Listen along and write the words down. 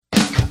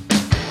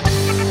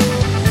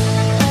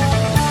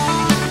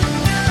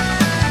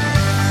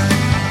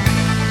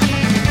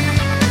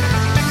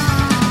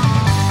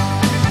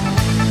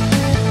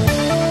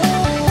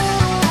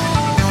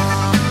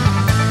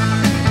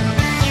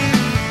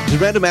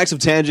Random Acts of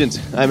Tangent.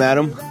 I'm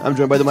Adam. I'm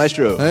joined by the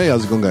Maestro. Hey,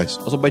 how's it going, guys?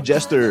 Also by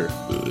Jester.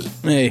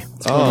 Hey,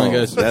 what's going on,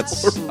 guys?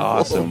 That's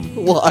awesome.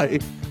 Why?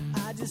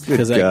 Good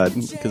Because God.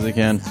 I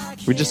can.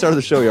 We just started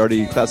the show. You're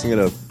already classing it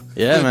up.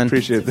 Yeah, man.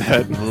 Appreciate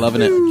that.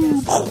 Loving it.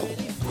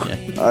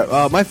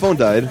 Yeah. My phone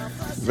died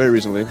very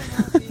recently.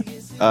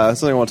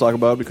 Something I want to talk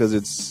about because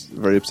it's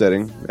very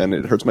upsetting and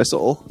it hurts my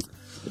soul.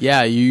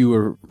 Yeah, you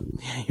were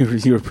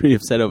pretty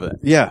upset over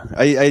that. Yeah,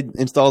 I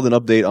installed an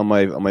update on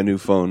my new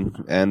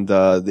phone and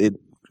it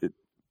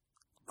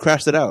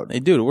crashed it out.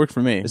 Hey, dude, it worked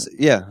for me.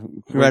 Yeah,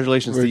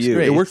 congratulations to Works you.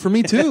 great. It worked for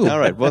me too. All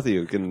right, both of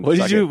you can. What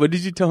suck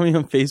did you tell me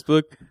on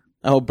Facebook?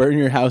 I'll burn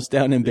your house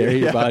down and bury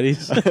your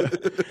bodies.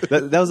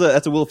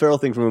 That's a Will Ferrell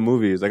thing from a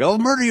movie. It's like, I'll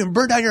murder you and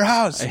burn down your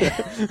house.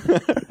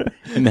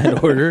 In that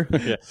order.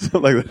 Yeah.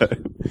 Something like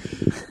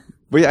that.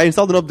 But yeah, I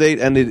installed an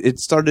update and it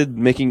just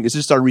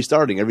started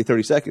restarting every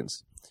 30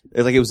 seconds.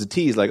 It's like it was a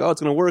tease, like, oh,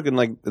 it's going to work, and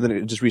then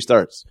it just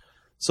restarts.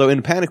 So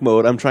in panic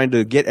mode, I'm trying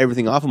to get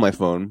everything off of my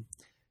phone,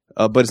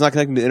 but it's not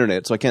connecting to the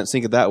internet, so I can't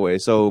sync it that way.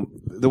 So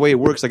the way it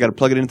works, I got to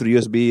plug it in through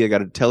USB. I got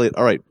to tell it,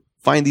 all right,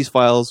 find these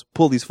files,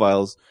 pull these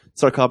files,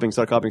 start copying.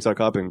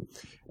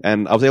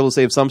 And I was able to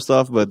save some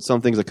stuff, but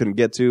some things I couldn't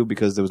get to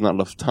because there was not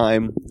enough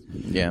time.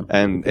 Yeah.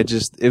 And it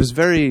was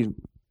very,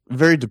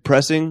 very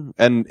depressing,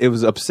 and it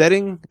was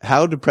upsetting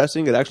how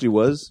depressing it actually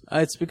was.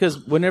 It's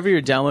because whenever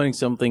you're downloading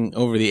something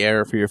over the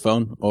air for your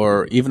phone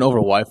or even over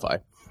Wi-Fi,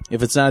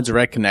 if it's not a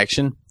direct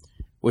connection,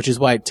 which is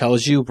why it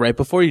tells you right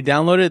before you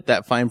download it,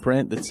 that fine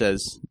print that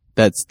says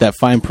that's that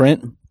fine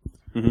print.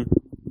 Mm-hmm.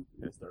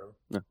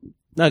 No.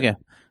 Okay.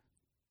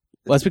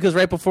 Well, that's because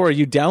right before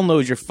you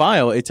download your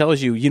file, it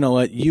tells you, you know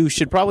what, you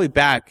should probably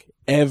back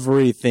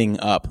everything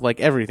up, like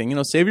everything. You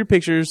know, save your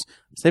pictures,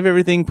 save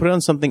everything, put it on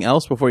something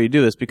else before you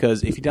do this,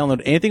 because if you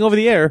download anything over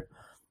the air,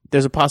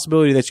 there's a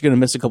possibility that you're going to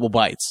miss a couple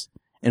bytes,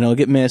 and it'll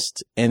get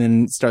missed, and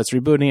then it starts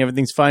rebooting,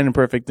 everything's fine and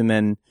perfect, and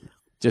then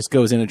just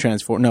goes into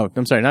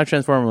not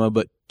Transformer mode,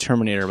 but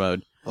Terminator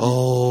mode.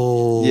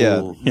 Oh.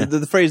 Yeah.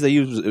 The phrase they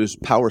used was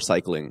power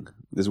cycling.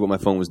 This is what my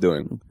phone was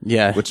doing.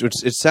 Yeah. Which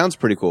it sounds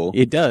pretty cool.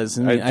 It does.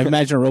 I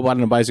imagine a robot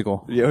on a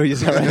bicycle. Yeah,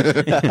 is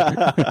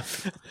that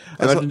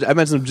right? I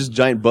imagine just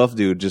giant buff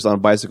dude just on a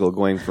bicycle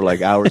going for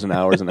like hours and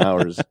hours and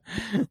hours.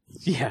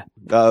 Yeah.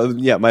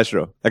 Yeah,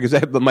 Maestro. I could say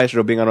the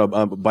Maestro being on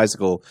a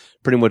bicycle,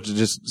 pretty much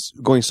just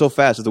going so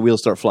fast that the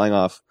wheels start flying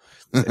off.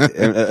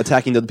 And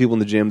attacking the other people in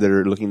the gym that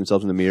are looking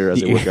themselves in the mirror as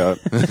they work out.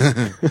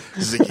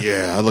 He's like,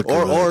 yeah, I look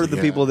or the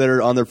people that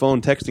are on their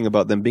phone texting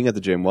about them being at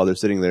the gym while they're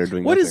sitting there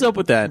doing What nothing. is up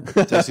with that?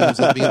 Texting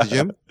himself being at the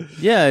gym?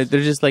 Yeah,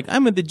 they're just like,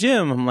 I'm at the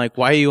gym. I'm like,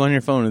 why are you on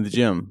your phone at the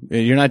gym?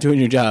 You're not doing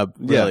your job,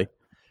 really.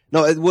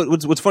 Yeah. No,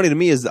 what's funny to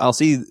me is I'll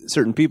see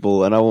certain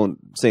people, and I won't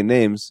say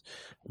names,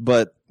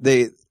 but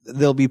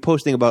they'll be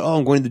posting about, oh,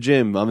 I'm going to the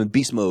gym, I'm in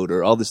beast mode,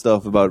 or all this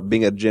stuff about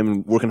being at the gym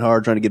and working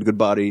hard, trying to get a good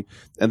body.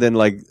 And then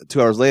like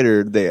 2 hours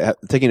later,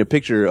 taking a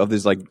picture of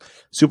these like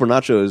super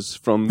nachos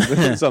from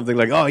something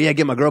like, oh yeah,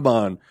 get my grub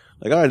on.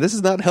 Like, all right, this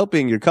is not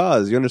helping your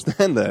cause. You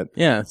understand that?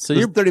 Yeah. So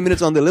Those 30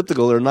 minutes on the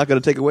elliptical are not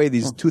going to take away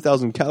these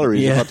 2,000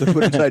 calories you have to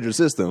put inside your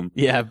system.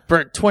 Yeah,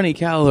 burnt 20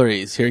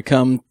 calories. Here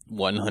come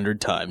 100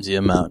 times the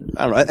amount.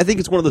 I don't know. I think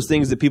it's one of those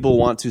things that people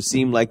want to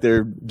seem like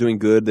they're doing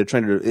good. They're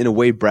trying to, in a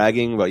way,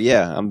 bragging about,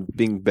 yeah, I'm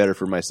being better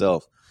for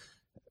myself.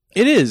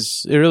 It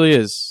is. It really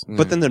is.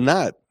 But then they're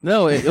not.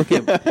 No,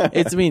 okay.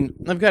 I mean,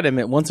 I've got to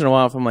admit, once in a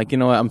while, if I'm like, you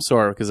know what, I'm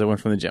sore because I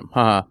went from the gym.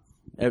 Haha.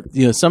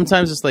 You know,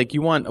 sometimes it's like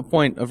you want a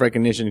point of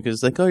recognition because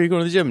it's like, oh, you're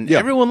going to the gym. Yeah.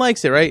 Everyone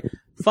likes it, right?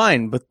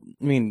 Fine. But,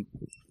 I mean,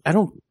 I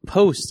don't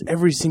post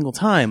every single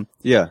time.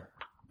 Yeah.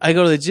 I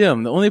go to the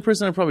gym. The only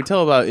person I probably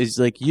tell about is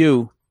like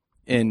you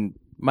and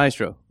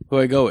Maestro, who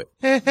I go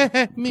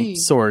with. Me.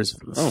 Sores.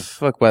 Oh.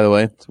 Fuck, by the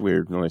way. It's a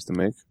weird noise to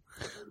make.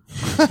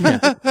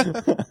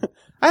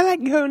 I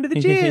like going to the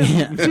gym.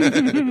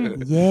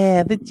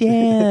 Yeah, the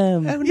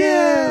gym. Oh,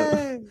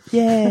 no.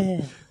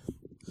 Yeah.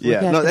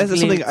 Yeah, no, that's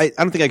something I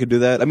don't think I could do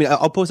that. I mean,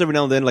 I'll post every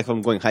now and then, like if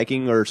I'm going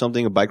hiking or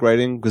something, or bike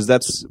riding, because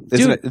it's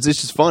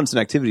just fun. It's an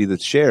activity to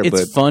share.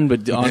 It's fun,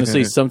 but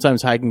honestly,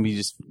 sometimes hiking can be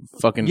just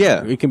fucking.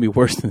 Yeah, it can be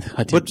worse than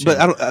that. But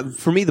I don't.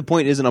 For me, the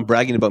point isn't I'm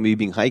bragging about me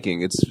being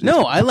hiking.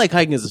 No, I like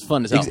hiking as it's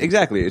fun as hell.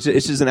 Exactly. It's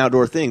just an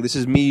outdoor thing. This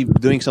is me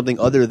doing something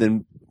other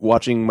than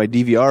watching my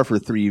DVR for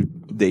 3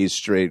 days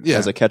straight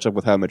as I catch up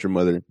with How I Met Your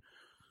Mother.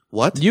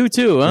 What? You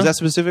too, huh? Was that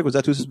specific? Was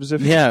that too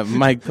specific? Yeah,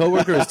 my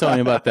coworker was telling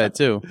me about that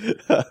too.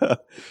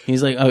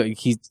 He's like, oh,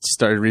 he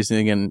started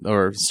recently again,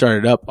 or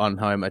started up on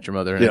How I Met Your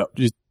Mother. And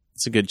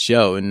it's a good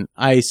show. And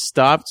I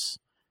stopped,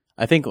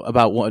 I think,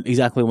 about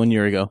exactly 1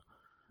 year ago.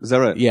 Is that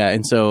right? Yeah,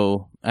 and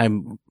so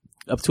I'm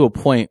up to a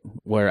point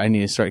where I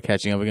need to start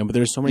catching up again. But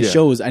there's so many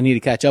shows I need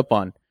to catch up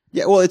on.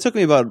 Yeah, well, it took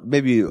me about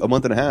maybe a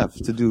month and a half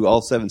to do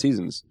all 7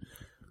 seasons.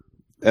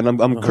 And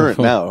I'm current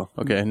now.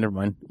 Okay, never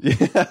mind.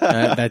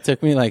 That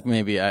took me like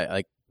maybe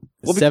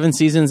 7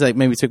 seasons. Like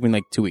maybe took me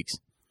like 2 weeks.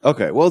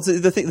 Okay. Well,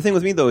 the thing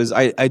with me though is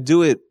I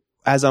do it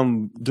as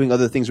I'm doing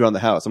other things around the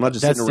house. I'm not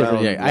just That's sitting around.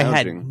 different. Yeah, I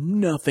had lounging.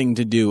 nothing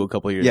to do a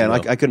couple years Yeah, ago.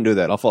 and I couldn't do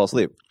that. I'll fall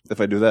asleep if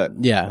I do that.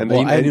 Yeah, and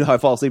well, you know how I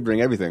fall asleep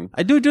during everything.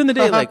 I do it during the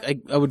day. Like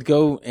I would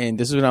go, and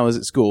this is when I was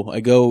at school. I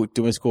go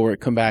do my schoolwork,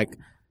 come back,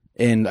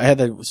 and I had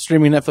the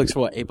streaming Netflix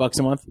for what, $8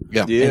 a month.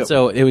 Yeah. And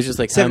so it was just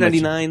like how much-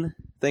 $7.99.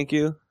 Thank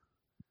you.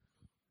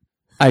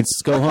 I'd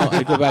just go home.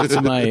 I'd go back to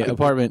my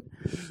apartment,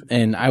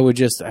 and I would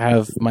just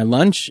have my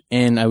lunch,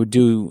 and I would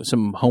do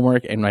some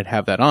homework, and I'd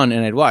have that on,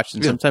 and I'd watch.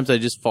 And sometimes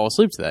I'd just fall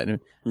asleep to that, and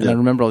I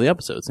remember all the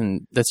episodes,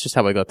 and that's just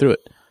how I got through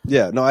it.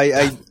 Yeah, no,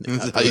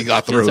 That's how you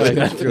got through That's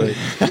how I it. got through it.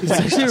 It's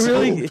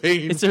actually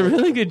it's a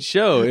really good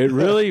show. It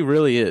really,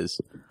 really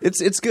is.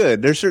 it's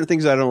good. There's certain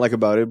things I don't like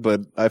about it, but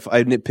I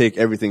nitpick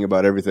everything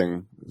about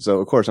everything. So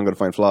of course I'm going to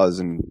find flaws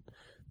in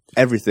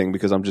everything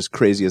because I'm just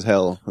crazy as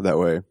hell that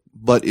way.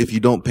 But if you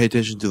don't pay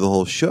attention to the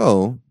whole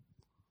show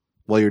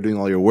while you're doing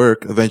all your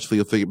work, eventually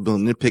you'll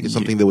nitpick at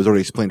something that was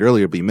already explained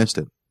earlier, but you missed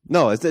it.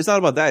 No, it's not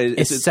about that.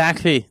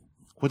 Exactly.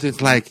 What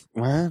it's like.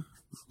 What?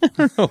 I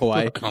don't know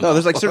why. No,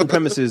 there's like certain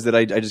premises that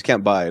I just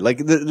can't buy. Like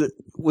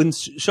when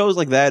shows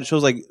like that,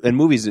 shows like and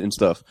movies and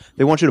stuff,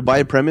 they want you to buy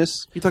a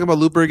premise. You talking about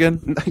Looper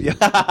again?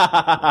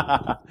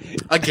 Yeah.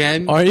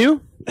 Again? Are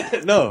you?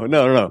 No.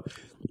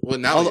 Well,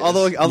 now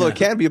Although it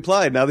can be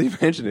applied now that you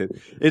mention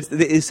it.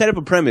 They set up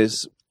a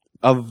premise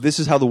of this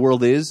is how the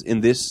world is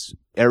in this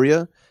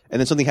area, and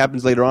then something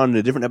happens later on in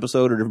a different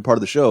episode or a different part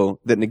of the show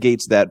that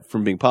negates that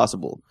from being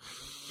possible.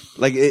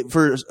 Like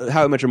for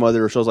How I Met Your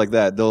Mother or shows like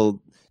that,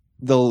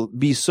 it'll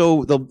be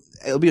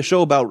a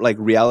show about like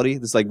reality.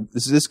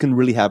 This can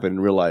really happen in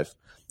real life,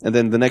 and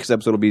then the next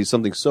episode will be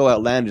something so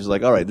outlandish,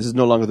 like, all right, this is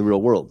no longer the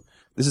real world.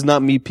 This is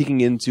not me peeking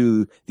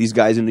into these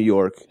guys in New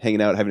York,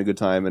 hanging out, having a good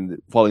time,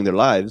 and following their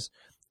lives.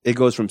 It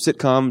goes from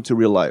sitcom to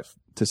real life,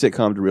 to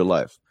sitcom to real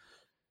life.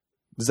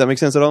 Does that make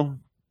sense at all?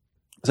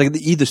 It's like they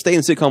either stay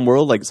in the sitcom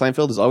world, like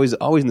Seinfeld is always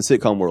in the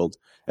sitcom world.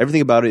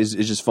 Everything about it is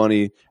just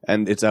funny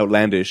and it's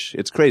outlandish.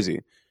 It's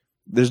crazy.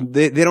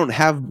 They don't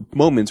have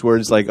moments where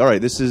it's like, all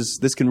right,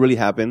 this can really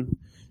happen.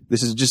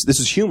 This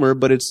is humor,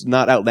 but it's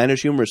not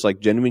outlandish humor. It's like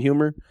genuine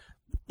humor.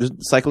 Just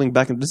cycling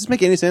back. Does this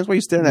make any sense? Why are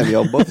you staring at me,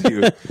 all both of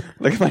you?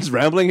 Like, am I just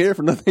rambling here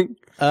for nothing?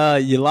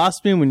 You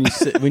lost me when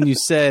you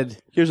said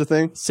Here's the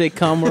thing.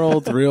 sitcom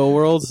world, real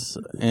world,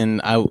 and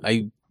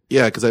I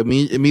Yeah, because I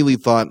immediately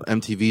thought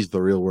MTV's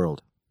the real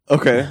world.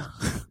 Okay.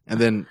 And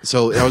then,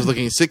 so I was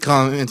looking at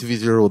sitcom,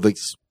 MTV's the real world. Like,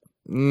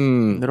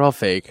 they're all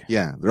fake.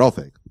 yeah, they're all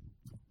fake.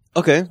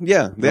 Okay.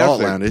 Yeah. They're are all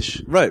fake.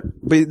 outlandish. Right.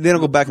 But they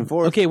don't go back and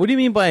forth. Okay, what do you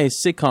mean by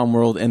sitcom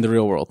world and the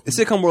real world? The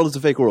sitcom world is a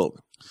fake world.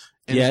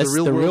 And Yes, is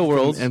the real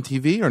world. from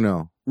MTV or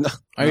no?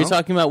 Are you No?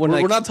 talking about when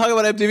We're like not talking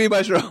about MTV,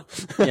 Maestro.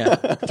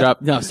 yeah,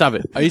 drop no, stop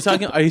it. Are you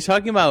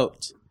talking about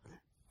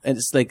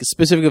it's like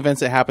specific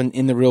events that happen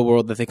in the real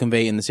world that they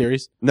convey in the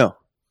series? No.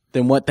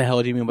 Then what the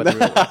hell do you mean by the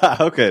real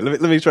world? Okay, let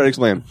me try to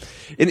explain.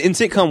 In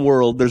sitcom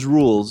world, there's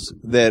rules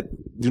that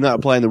do not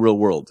apply in the real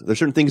world. There's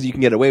certain things you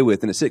can get away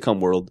with in a sitcom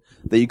world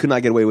that you could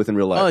not get away with in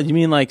real Oh, life. you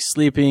mean like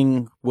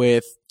sleeping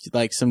with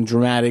like some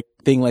dramatic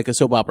thing like a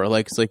soap opera?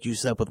 Like it's like you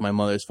slept with my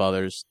mother's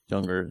father's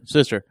younger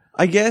sister.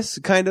 I guess,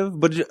 kind of,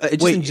 but just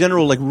in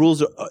general, like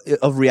rules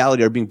of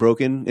reality are being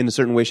broken in a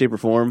certain way, shape, or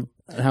form.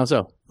 How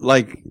so?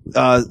 Like,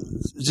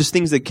 just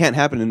things that can't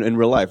happen in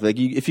real life. Like,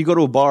 if you go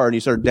to a bar and you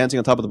start dancing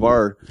on top of the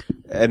bar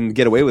and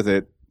get away with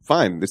it,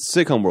 fine. It's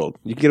sitcom world.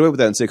 You can get away with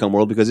that in sitcom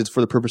world because it's for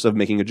the purpose of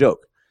making a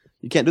joke.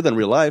 You can't do that in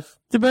real life.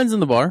 Depends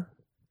on the bar.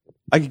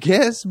 I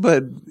guess,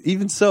 but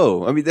even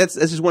so, I mean, that's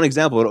just one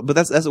example. But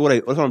that's what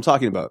I'm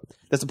talking about.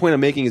 That's the point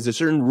I'm making. Is there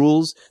certain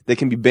rules that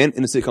can be bent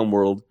in the sitcom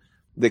world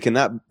that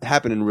cannot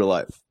happen in real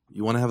life?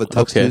 You want to have a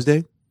Tux Okay.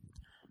 Tuesday?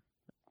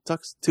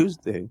 Tux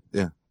Tuesday.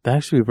 That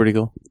actually be pretty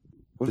cool.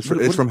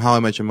 It's from How I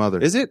Met Your Mother.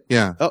 Is it?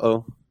 Yeah.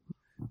 Uh-oh.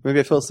 Maybe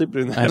I fell asleep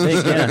during that. I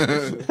think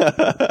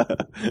yeah.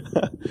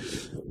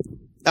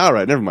 All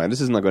right, never mind.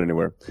 This is not going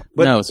anywhere.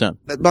 But No, it's not.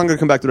 I'm going to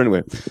come back to it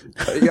anyway.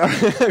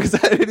 Because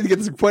I didn't get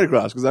this point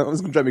across, because it's going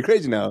to drive me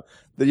crazy now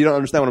that you don't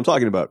understand what I'm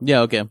talking about. Yeah,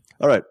 okay.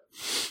 All right.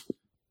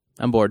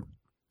 I'm bored.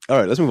 All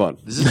right, let's move on.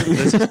 This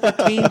is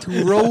pertain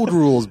to road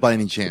rules by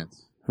any chance.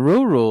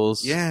 Rule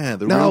rules. Yeah,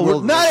 the No, real we're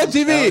world. not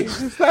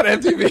MTV. It's not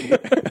MTV.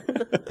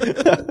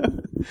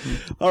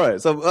 All right,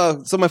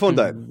 so my phone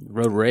died.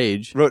 Road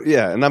rage.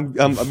 Yeah, and I'm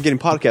getting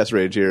podcast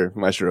rage here,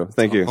 Maestro.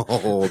 Thank you.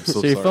 Oh, I'm so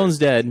So your sorry. phone's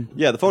dead.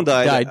 Yeah, the phone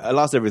died. Died. I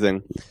lost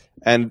everything,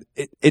 and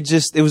it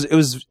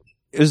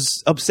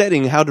was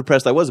upsetting how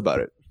depressed I was about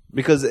it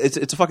because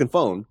it's a fucking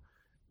phone.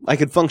 I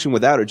could function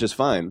without it just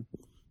fine.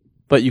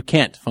 But you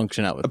can't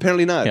function out with it.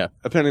 Apparently not. Yeah.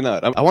 Apparently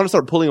not. I want to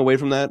start pulling away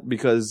from that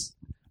because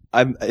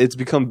it's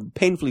become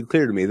painfully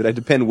clear to me that I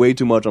depend way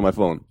too much on my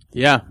phone.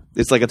 Yeah.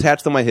 It's like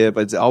attached to my hip.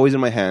 It's always in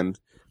my hand,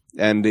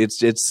 and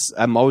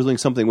I'm always doing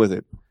something with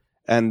it,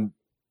 and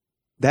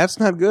that's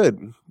not good.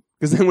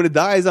 Because then when it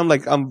dies,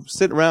 I'm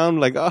sitting around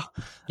like, oh,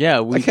 Yeah.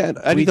 I can't.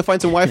 I need to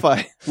find some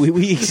Wi-Fi.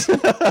 we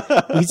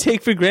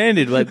take for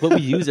granted like what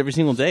we use every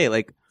single day.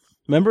 Like,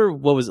 remember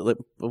what was it? Like,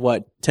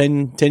 what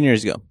 10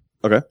 years ago?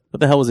 Okay. What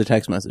the hell was a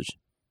text message?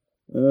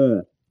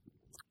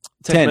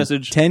 text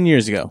message. 10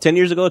 years ago. 10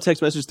 years ago, a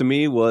text message to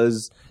me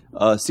was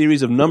a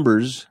series of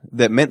numbers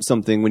that meant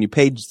something when you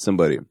paged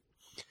somebody.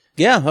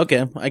 Yeah,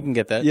 okay. I can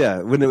get that.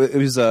 Yeah, when it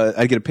was,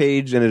 I'd get a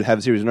page and it'd have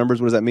a series of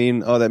numbers. What does that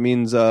mean? Oh, that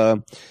means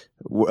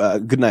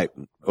good night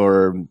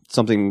or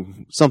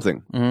something.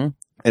 Mm-hmm.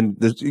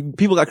 And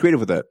people got creative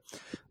with that.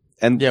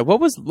 And Yeah, what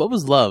was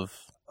love?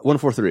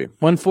 143.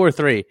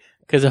 143.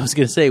 Because I was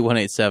going to say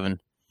 187.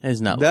 That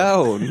is not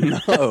love.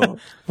 No.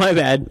 My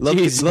bad. Love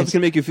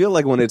can make you feel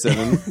like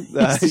 187.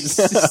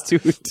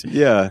 Dude.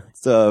 Yeah,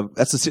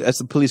 that's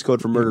the police code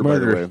for murder. By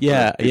the way.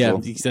 Yeah, yeah.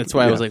 People. That's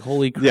why I was like,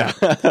 holy crap. Yeah.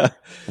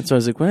 That's why I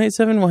was like,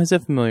 187? Why is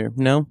that familiar?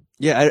 No?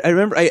 Yeah, I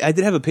remember I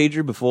did have a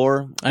pager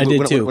before. I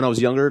did too. When I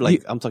was younger,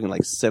 I'm talking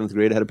like 7th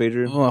grade, I had a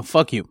pager. Well,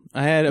 fuck you.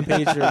 I had a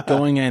pager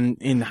going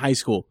in high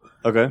school.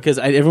 Okay. Because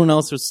everyone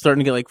else was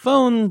starting to get like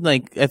phone.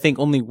 Like, I think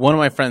only one of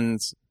my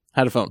friends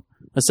had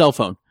a cell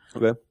phone.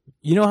 Okay.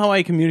 You know how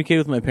I communicate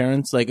with my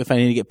parents? Like, if I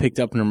need to get picked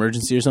up in an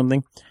emergency or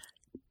something?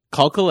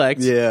 Call collect.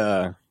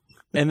 Yeah.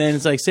 And then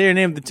it's like, say your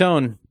name, the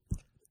tone.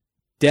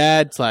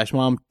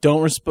 Dad/mom,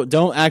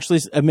 don't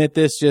actually admit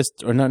this,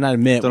 not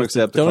admit. Don't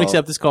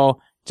accept this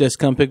call. Just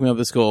come pick me up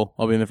at school.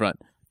 I'll be in the front.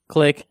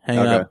 Click, hang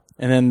up.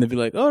 And then they'd be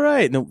like, all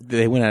right. No,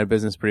 they went out of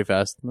business pretty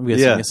fast. I'm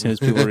guessing as soon as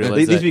people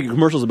realized There used to be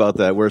commercials about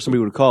that where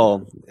somebody would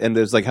call and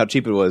there's like how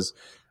cheap it was.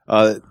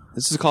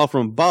 This is a call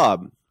from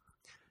Bob.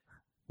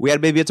 We had a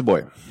baby, it's a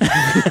boy.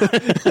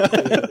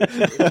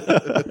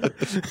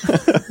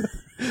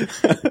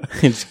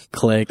 Just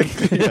click.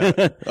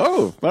 Yeah.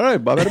 Oh, all right,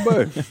 Bob had a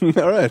boy.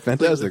 All right,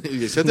 fantastic.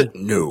 You said that?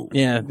 No.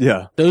 Yeah.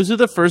 Yeah. Those are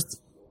the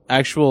first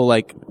actual,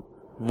 like,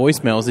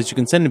 voicemails that you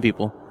can send to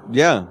people.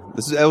 Yeah.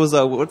 That was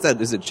what's that?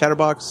 Is it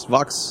Chatterbox?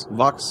 Vox?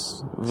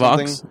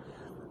 Something?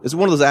 It's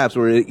one of those apps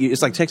where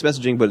it's like text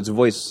messaging, but it's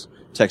voice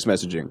text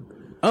messaging.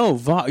 Oh,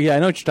 yeah, I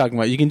know what you're talking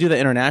about. You can do that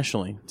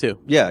internationally, too.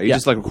 Yeah, you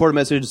just like record a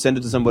message, send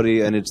it to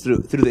somebody, and it's through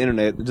the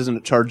internet. It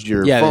doesn't charge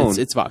your phone.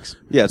 Yeah, it's Vox.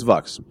 Yeah, it's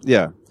Vox.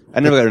 Yeah. I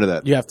never got into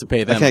that. You have to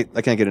pay them.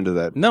 I can't get into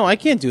that. No, I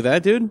can't do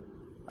that, dude.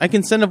 I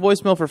can send a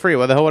voicemail for free.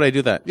 Why the hell would I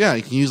do that? Yeah,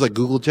 you can use like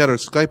Google Chat or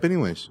Skype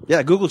anyways.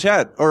 Yeah, Google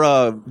Chat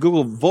or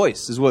Google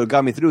Voice is what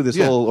got me through this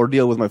whole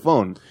ordeal with my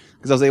phone.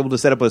 Because I was able to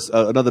set up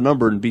another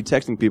number and be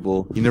texting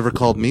people. You never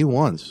called me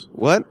once.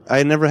 What?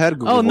 I never had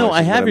Google Voice. Oh, no,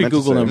 I have your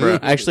Google number. Yeah.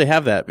 I actually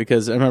have that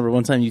because I remember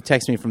one time you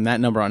texted me from that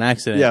number on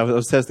accident. Yeah, I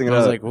was testing it out. I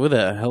was like, what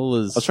the hell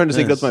is I was trying to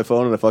sync it up to my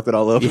phone and I fucked it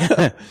all up.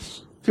 Yeah.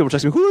 People were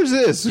texting me, who is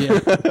this?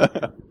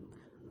 Yeah.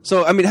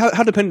 So, I mean,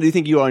 how dependent do you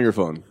think you are on your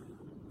phone?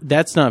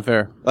 That's not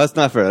fair. That's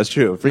not fair. That's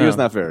true. For you, it's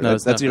not fair. No,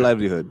 it's that's not your fair.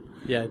 livelihood.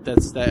 Yeah,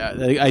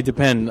 I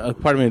depend. A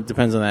part of me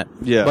depends on that.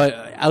 Yeah.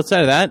 But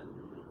outside of that,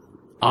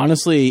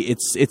 honestly,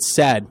 it's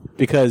sad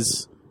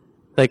because,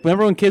 like,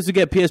 remember when kids would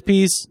get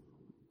PSPs?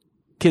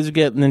 Kids would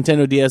get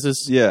Nintendo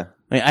DSs? Yeah.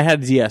 I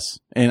had a DS,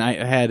 and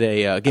I had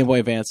a Game Boy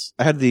Advance.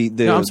 I had the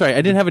No, I'm sorry.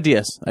 I didn't have a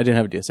DS. I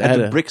had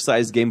the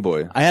brick-sized Game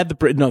Boy. I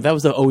had no, that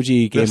was the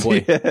OG Game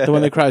Boy. Yeah. The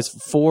one that cries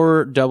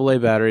 4 AA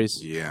batteries.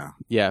 Yeah.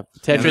 Yeah.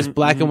 Tetris,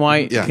 black and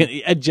white. Yeah. You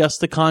can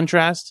adjust the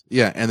contrast.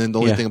 Yeah, and then the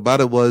only thing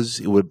about it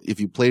was if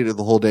you played it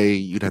the whole day,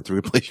 you'd have to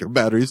replace your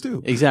batteries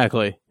too.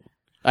 Exactly.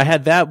 I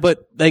had that,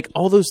 but like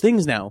all those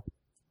things now,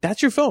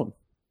 that's your phone.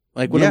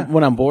 Like when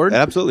I'm bored, It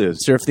absolutely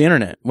is. surf the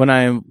internet. When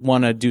I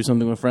want to do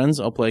something with friends,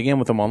 I'll play a game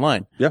with them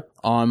online. Yeah.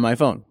 On my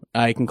phone.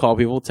 I can call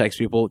people, text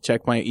people,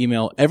 check my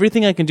email,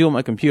 everything I can do on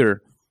my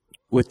computer,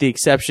 with the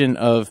exception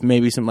of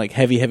maybe some like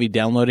heavy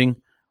downloading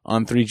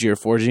on 3G or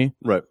 4G.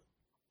 Right.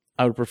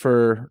 I would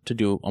prefer to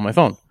do on my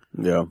phone.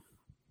 Yeah.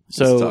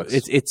 So It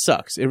sucks. it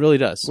sucks. It really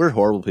does. We're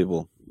horrible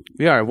people.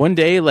 We are. One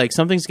day, like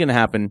something's going to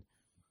happen.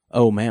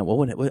 Oh man, what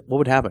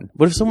would happen?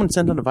 What if someone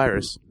sent out a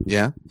virus?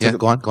 Yeah. Yeah.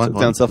 Go on.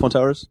 Down cell phone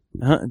towers?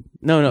 Huh?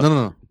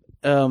 No.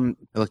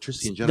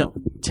 Electricity in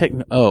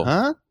general.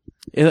 Huh?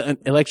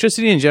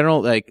 Electricity in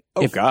general, like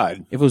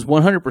God. if it was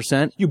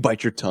 100%, You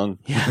bite your tongue.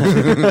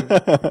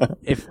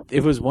 if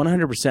it was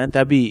 100%,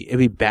 it'd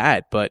be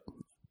bad. But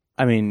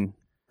I mean,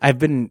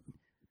 I'm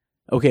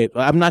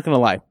not gonna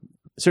lie.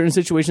 Certain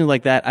situations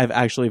like that, I've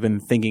actually been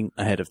thinking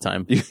ahead of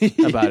time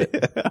about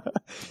it.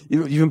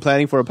 You've been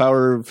planning for a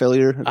power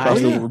failure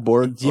across the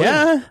board?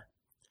 Yeah,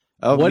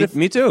 Oh,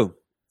 me too.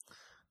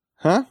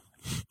 Huh?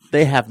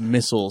 they have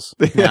missiles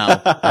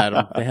now,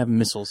 Adam. They have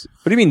missiles.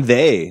 What do you mean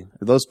they?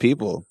 Those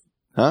people?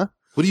 Huh?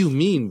 What do you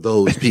mean,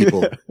 those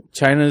people?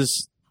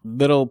 China's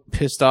little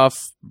pissed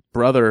off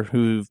brother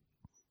who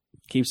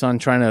keeps on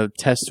trying to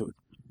test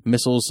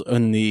missiles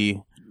in the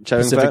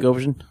China Pacific fat?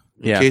 Ocean.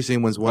 In case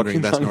anyone's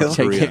wondering, that's North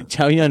Korea.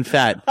 Chow Yun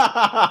Fat.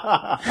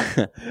 I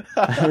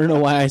don't know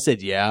why I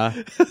said yeah.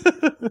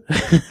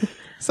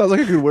 Sounds like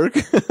it could work.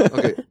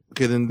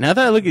 Okay, then. Now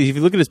that if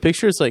you look at his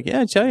picture, it's like,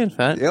 yeah, Chow Yun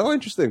Fat. Yeah, oh,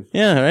 interesting.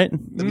 Yeah, right.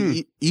 I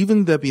mean,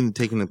 even that being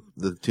taken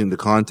into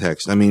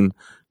context, I mean,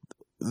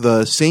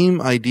 the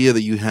same idea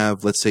that you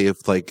have, let's say,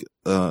 if like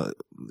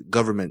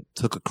government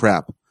took a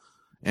crap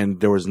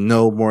and there was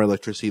no more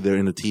electricity there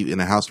in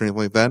the house or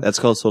anything like that. That's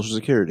called Social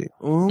Security.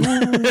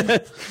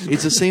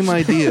 It's the same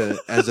idea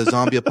as a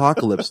zombie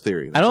apocalypse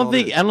theory. I don't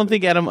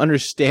think Adam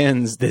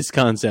understands this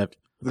concept.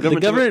 The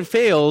government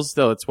fails,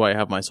 though. That's why I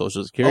have my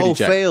social security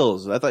check.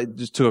 Fails. I thought you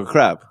just took a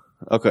crap.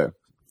 Okay.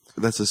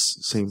 That's the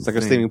same. It's like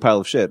a steaming pile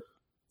of shit.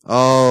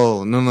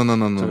 Oh no!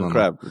 Took a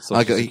crap. It's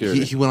Like Social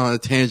Security. he went on a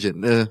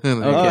tangent.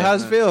 Oh,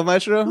 how's it feel,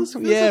 Maestro?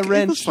 Yeah, okay.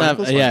 wrench.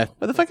 Yeah.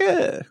 What the fuck?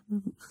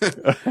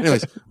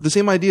 Anyways, the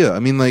same idea. I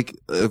mean, like,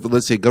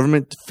 let's say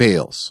government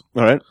fails,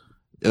 All right.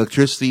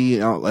 electricity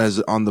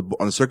as on the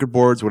circuit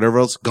boards, whatever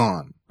else,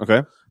 gone.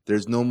 Okay.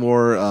 There's no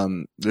more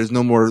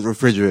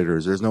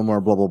refrigerators. There's no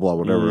more blah blah blah.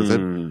 Whatever.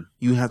 Mm.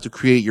 You have to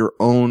create your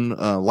own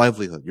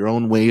livelihood, your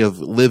own way of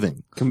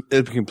living.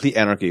 It'd be complete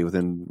anarchy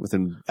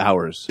within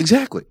hours.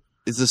 Exactly.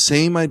 It's the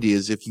same idea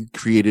as if you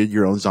created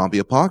your own zombie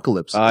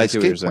apocalypse. I see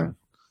what you're escape plan.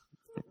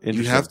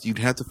 saying. You'd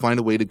have to find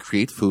a way to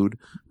create food,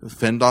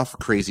 fend off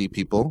crazy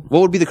people.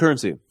 What would be the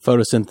currency?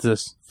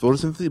 Photosynthesis.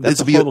 Photosynthesis.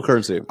 That's a horrible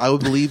currency. I would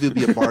believe it'd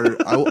be a barter.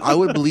 I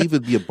would believe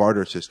it'd be a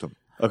barter system.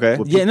 Okay.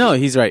 Yeah, no,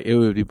 he's right. It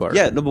would be barter.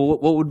 Yeah, no, but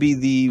what would be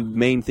the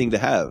main thing to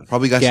have?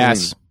 Probably gasoline.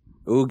 Gas.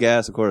 Ooh,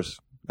 gas, of course.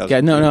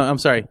 No, I'm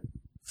sorry.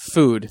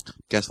 Food.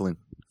 Gasoline.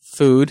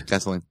 Food.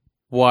 Gasoline.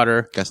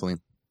 Water. Gasoline.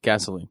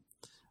 Gasoline.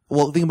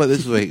 Well, think about it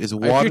this way: is If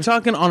water. you're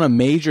talking on a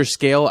major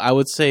scale, I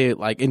would say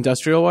like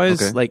industrial wise,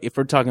 Okay. like if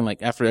we're talking like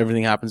after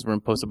everything happens, we're in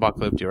post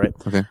apocalyptic, right?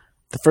 Okay.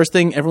 The first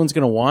thing everyone's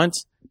going to want,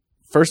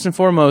 first and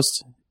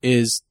foremost,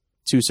 is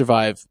to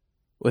survive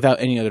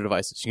without any other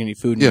devices. You're going to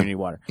need food and Yeah. you're going to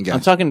need water. And gas.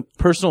 I'm talking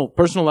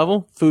personal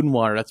level, food and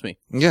water. That's me.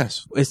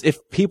 Yes.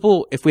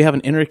 If we have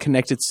an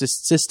interconnected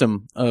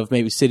system of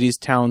maybe cities,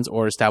 towns,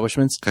 or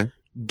establishments, Okay.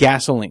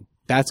 gasoline.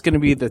 That's going to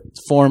be a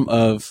form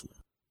of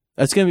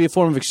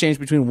exchange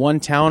between one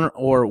town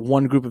or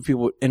one group of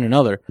people in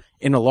another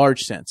in a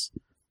large sense,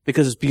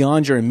 because it's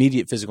beyond your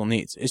immediate physical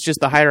needs. It's just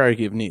the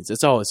hierarchy of needs.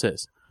 That's all it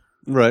says.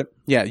 Right.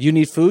 Yeah, you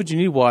need food, you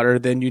need water,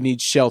 then you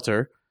need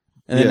shelter,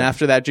 and then Yeah.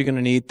 after that, you're going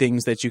to need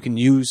things that you can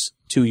use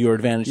to your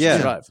advantage to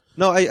survive.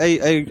 No, I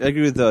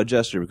agree with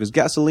Jester, because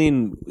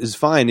gasoline is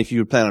fine if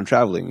you plan on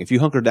traveling. If you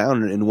hunker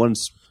down in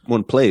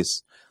one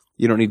place,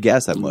 you don't need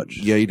gas that much.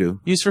 Yeah, you do.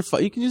 You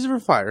can use it for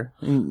fire.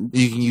 And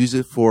You can use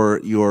it for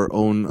your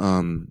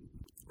own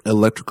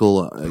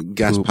electrical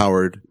gas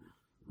powered.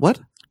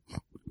 What?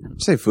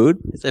 Say food.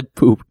 It said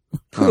poop.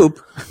 Poop.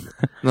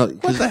 No,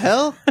 What the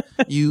hell?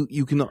 you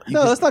can. No,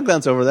 let's not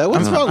glance over that.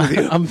 What's wrong with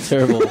you? I'm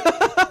terrible.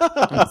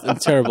 I'm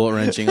terrible at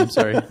wrenching. I'm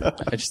sorry.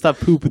 I just thought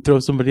poop would throw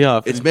somebody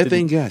off. It's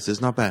methane gas.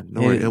 It's not bad.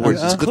 No worry. It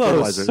works. It's good close.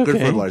 fertilizer. Good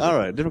Okay. fertilizer. All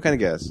right, different kind of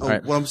gas. Oh,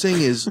 Right. What I'm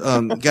saying is,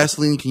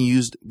 gasoline can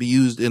be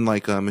used in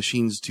like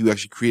machines to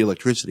actually create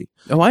electricity.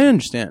 Oh, I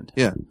understand.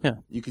 Yeah, Yeah.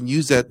 you can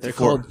use that. They're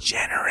for, called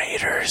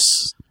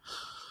generators.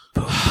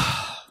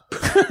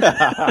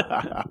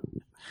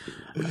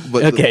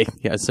 But Okay.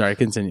 Yeah, sorry.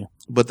 Continue.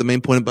 but the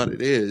main point about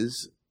it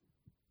is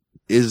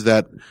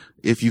that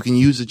if you can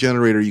use a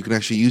generator, you can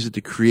actually use it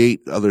to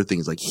create other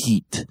things like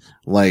heat,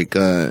 like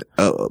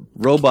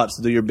Robots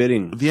to do your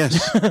bidding. yes,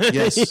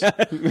 yes,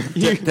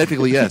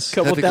 technically yes,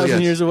 Couple technically thousand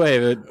yes. years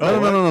away. But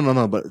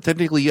No, but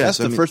technically yes.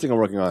 That's the first thing I'm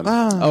working on.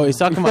 Oh, he's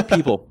talking about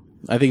people.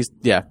 I think it's,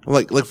 yeah.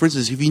 Like for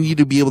instance, if you need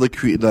to be able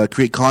to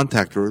create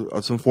contact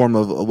or some form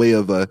of a way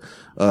of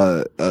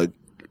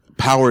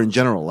power in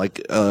general, like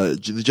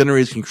the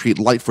generators can create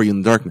light for you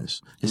in the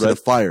darkness instead Right. of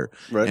fire,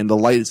 Right. and the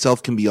light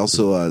itself can be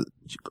also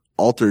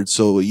altered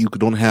so you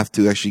don't have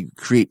to actually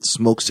create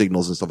smoke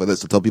signals and stuff like that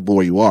to tell people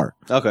where you are.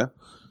 Okay.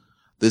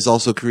 This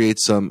also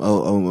creates a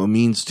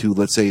means to,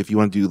 let's say, if you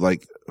want to do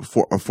like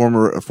a form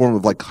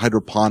of like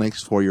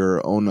hydroponics for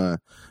your own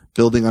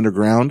building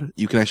underground,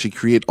 you can actually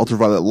create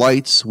ultraviolet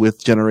lights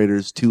with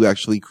generators to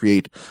actually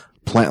create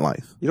plant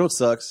life. You know what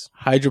sucks?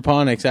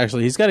 Hydroponics,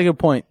 actually. He's got a good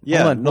point. Yeah,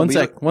 Hold on. no,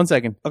 One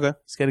second. Okay.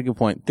 He's got a good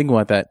point. Think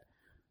about that.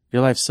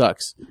 Your life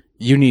sucks.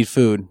 You need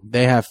food.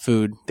 They have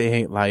food. They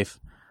hate life.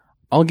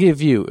 I'll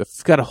give you, if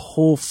you've got a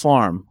whole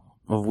farm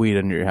of weed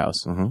under your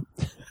house,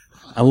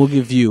 I will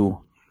give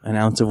you an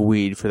ounce of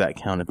weed for that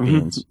count of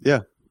beans.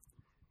 Yeah.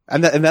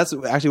 And that's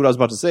actually what I was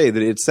about to say,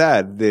 that it's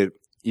sad that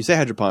you say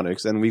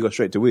hydroponics and we go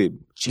straight to weed.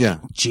 Yeah.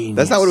 Genius.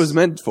 That's not what it was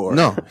meant for.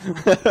 No.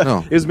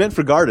 No. It was meant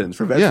for gardens,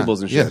 for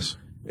vegetables and shit. Yes.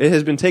 It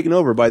has been taken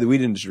over by the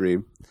weed industry.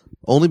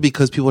 Only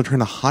because people are trying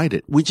to hide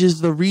it, which is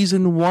the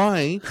reason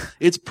why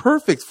it's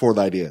perfect for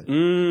the idea.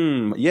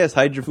 Yes,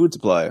 hide your food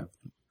supply.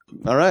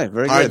 All right,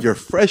 very Hide good. your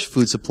fresh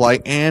food supply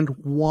and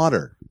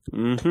water.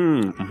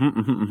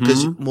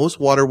 Because most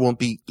water won't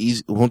be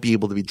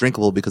able to be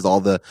drinkable because all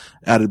the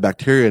added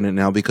bacteria in it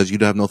now, because you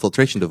don't have no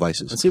filtration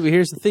devices. See, but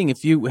here's the thing.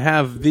 If you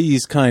have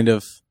these kind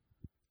of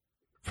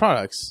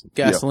products,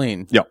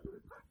 gasoline, Yeah.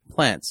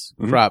 plants,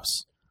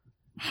 crops,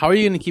 how are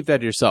you going to keep that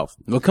to yourself?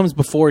 What comes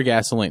before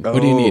gasoline?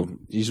 What do you need?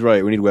 He's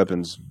right. We need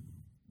weapons.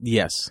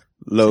 Yes.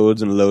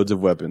 Loads and loads of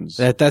weapons.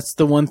 That's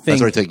the one thing.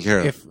 That's already taken care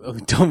of.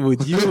 If done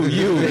with you,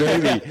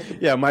 baby.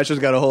 Yeah, Maestro's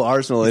got a whole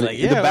arsenal in, like,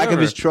 in the yeah, back of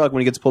whatever. his truck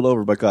when he gets pulled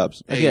over by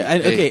cops. Okay,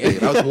 okay.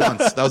 That was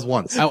once. That was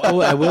once.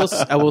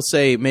 I will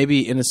say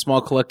maybe in a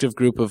small collective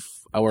group of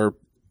our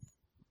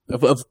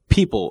of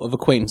people, of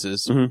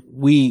acquaintances,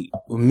 we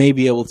may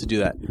be able to do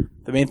that.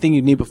 The main thing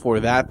you need before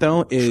that,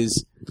 though,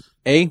 is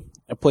a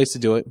place to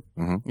do it.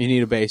 You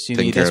need a base.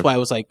 Taken care That's of. why I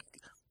was like,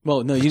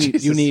 Well, no,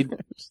 you need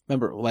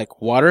remember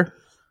like water,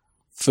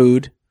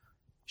 food,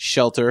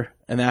 shelter,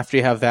 and after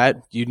you have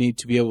that, you need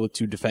to be able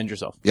to defend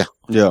yourself. Yeah.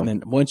 And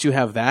then once you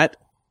have that,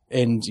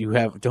 and you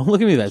have don't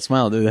look at me with that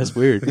smile, dude. That's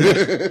weird.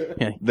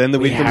 Yeah. Then the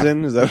weed comes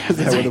in. Is that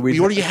where the weed? We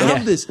already have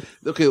Yeah. this.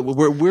 Okay,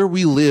 where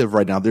we live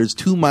right now, there's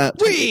 2 miles.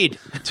 Weed.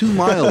 2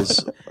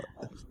 miles.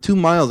 2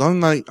 miles. I'm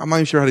not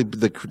even sure how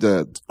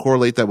to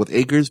correlate that with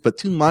acres, but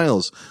 2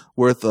 miles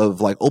worth of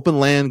like open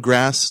land,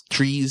 grass,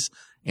 trees,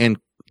 and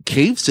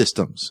cave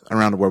systems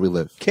around where we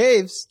live.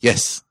 Caves.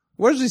 Yes.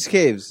 Where's these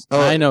caves?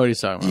 I know what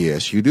he's talking about.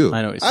 Yes, you do.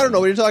 I know what he's I talking don't know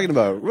what you're talking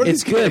about. What are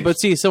It's these good, caves? but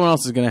see, someone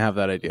else is going to have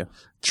that idea.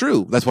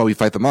 True. That's why we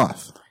fight them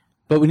off.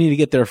 But we need to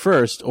get there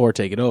first or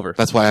take it over.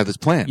 That's why I have this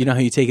plan. You know how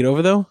you take it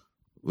over, though?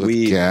 With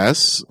Weed.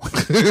 gas.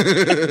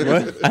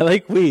 What? I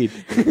like weed.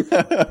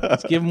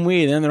 Let's give them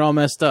weed, then they're all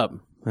messed up.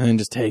 And then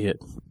just take it.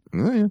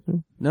 Oh, yeah.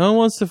 No one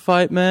wants to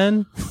fight,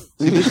 man.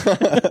 No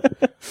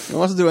one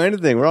wants to do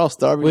anything. We're all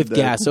starving With to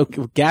death. gas.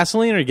 Okay,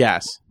 gasoline or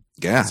gas?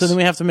 Gas. So then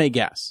we have to make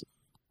gas.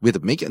 we have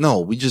to make it.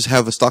 No, we just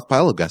have a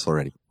stockpile of gas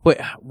already. Wait,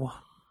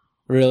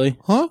 really?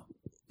 Huh?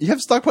 You have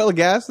a stockpile of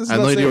gas? This is I have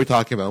not no idea what we're safe.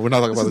 talking about. We're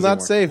not talking This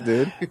about is this not safe,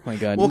 dude. Oh my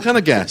God. What kind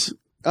of gas?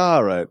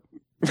 All right.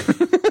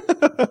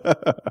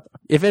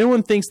 If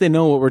anyone thinks they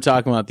know what we're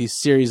talking about, these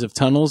series of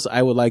tunnels,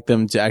 I would like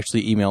them to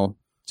actually email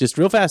just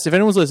real fast. If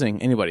anyone's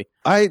listening, anybody.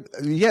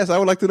 Yes, I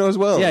would like to know as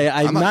well. Yeah,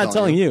 I'm not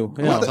telling you.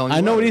 I'm not No, telling you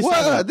I know what he's talking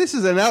What? about. This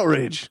is an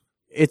outrage.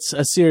 It's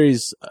a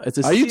series. It's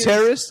a Are you series-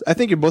 terrorists? I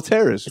think you're both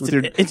terrorists with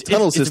your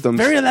tunnel it's systems.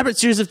 a very elaborate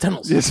series of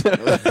tunnels. Yes.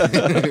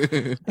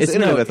 It's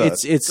internet, I thought.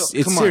 it's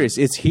Come on. serious.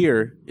 It's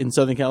here in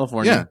Southern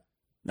California.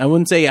 Yeah. I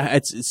wouldn't say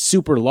it's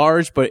super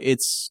large, but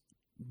it's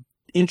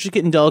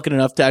intricate and delicate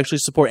enough to actually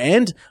support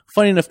and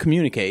funny enough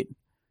communicate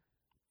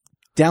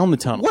down the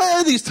tunnel. Where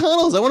are these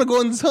tunnels? I want to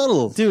go in the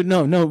tunnels. Dude,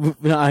 no,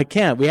 I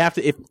can't. We have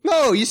to. If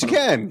No, yes you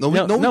can. No, we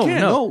No, can't. no.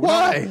 No,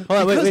 Why? Hold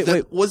on,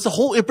 wait. What's the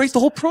whole? It breaks the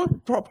whole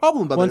problem.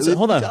 About One it. sec,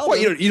 hold on. What,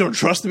 you don't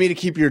trust me to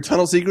keep your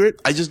tunnel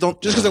secret? I just don't.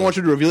 Just because I want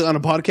you to reveal it on a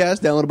podcast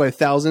downloaded by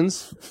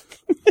thousands?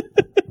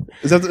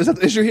 Is that the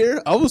issue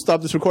here? I will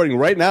stop this recording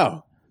right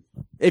now.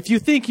 if you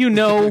think you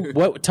know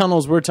what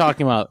tunnels we're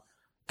talking about,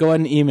 go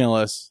ahead and email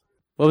us.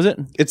 What was it?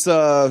 It's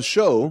a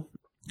show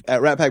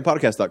at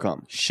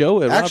ratpackpodcast.com.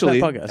 Show at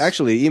Podcast.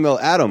 Actually, email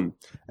Adam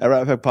at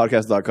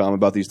ratpackpodcast.com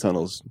about these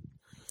tunnels.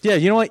 Yeah,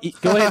 you know what?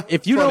 Go ahead.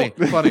 If you know,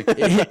 funny.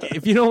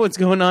 if you know what's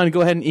going on,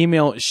 go ahead and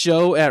email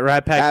show at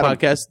Rat Pack Adam.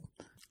 Podcast.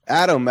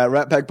 Adam at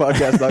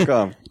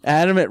ratpackpodcast.com.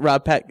 Adam at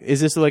Rat Pack.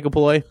 Is this like a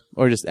ploy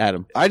or just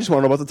Adam? I just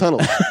want to know about the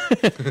tunnels.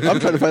 I'm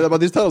trying to find out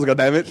about these tunnels,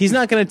 goddammit. He's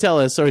not going to tell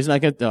us, or he's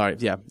not going to. All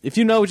right, yeah. If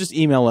you know, just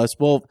email us.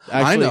 Well,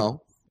 actually, I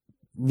know.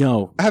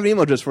 No. I have an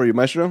email address for you,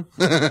 Maestro.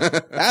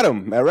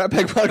 Adam at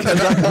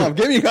ratpackpodcast.com.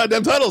 Give me your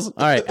goddamn tunnels.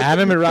 All right,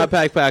 Adam at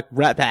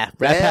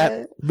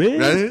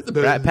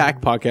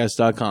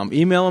ratpackpodcast.com.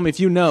 Email him if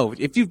you know.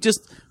 If you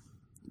just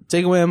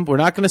take a whim, we're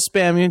not going to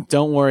spam you.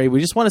 Don't worry. We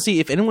just want to see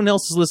if anyone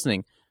else is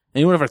listening.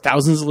 Any one of our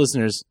thousands of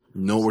listeners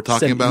Know what we're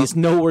talking send- about? just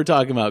know what we're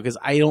talking about because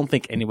I don't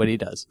think anybody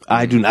does.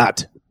 I do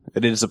not.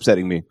 It is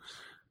upsetting me.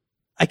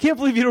 I can't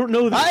believe you don't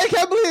know this. I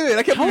can't believe it.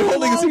 I can't How believe you're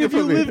holding a long secret have you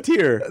from me. lived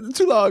here?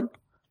 Too long.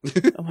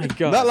 Oh my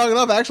god. Not long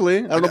enough, actually.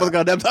 I don't know about the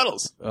goddamn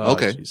tunnels. Oh,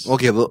 Okay. jeez.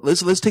 Okay.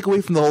 Let's take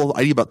away from the whole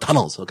idea about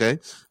tunnels. Okay.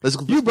 Let's.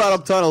 You brought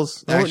up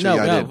tunnels. Actually, no,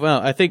 I no. did.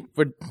 Well, I think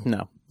we're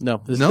no.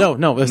 Let's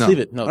leave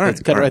it. No, All let's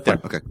right, cut it all right there.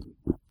 fine, Okay.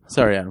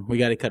 Sorry, Adam. We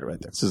got to cut it right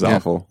there. This is Yeah.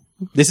 awful.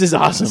 This is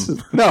awesome.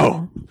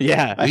 No.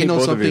 Yeah. I You hate know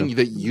both of something you.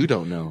 that you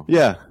don't know.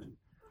 Yeah.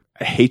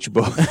 I hate you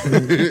both.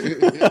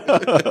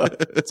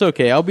 It's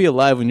okay. I'll be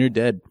alive when you're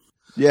dead.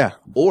 Yeah.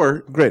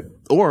 Or Great.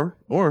 or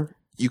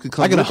you could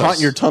come. I'm going to with haunt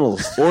us. your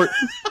tunnels.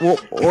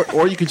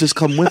 or you could just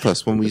come with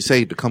us when we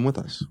say to come with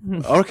us.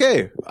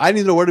 Okay. I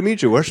need to know where to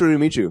meet you. Where should we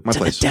meet you? My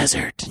place.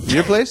 Desert.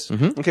 Your place?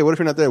 Mm-hmm. Okay, what if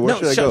you're not there? Where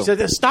should I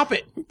go? Stop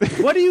it.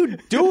 What are you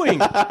doing?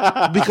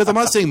 Because I'm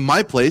not saying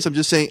my place. I'm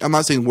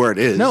not saying where it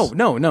is. No.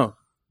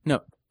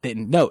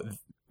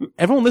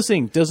 Everyone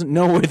listening doesn't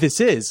know where this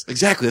is.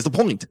 Exactly. That's the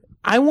point.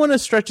 I want to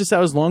stretch this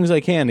out as long as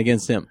I can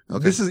against him.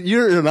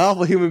 You're an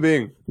awful human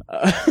being.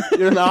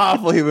 You're an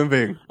awful human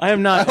being. I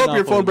am not. I hope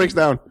your phone breaks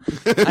down.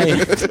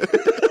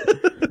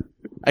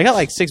 I got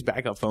like 6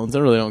 backup phones. I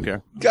really don't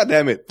care. God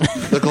damn it.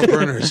 They're called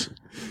burners.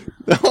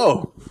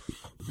 Oh.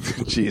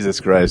 Jesus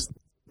Christ.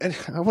 And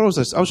what was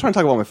this? I was trying to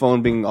talk about my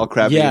phone being all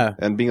crappy Yeah.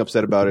 and being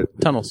upset about it.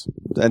 Tunnels.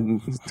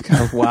 And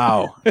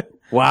wow.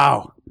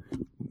 Wow.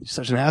 You're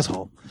such an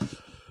asshole.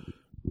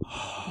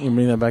 You can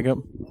bring that back up.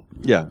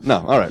 Yeah. No.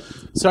 All right.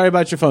 Sorry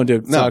about your phone,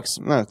 dude. No. Sucks.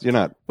 No, you're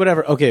not.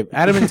 Whatever. Okay,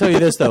 Adam didn't tell you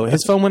this though.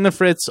 His phone went to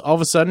Fritz. All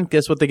of a sudden,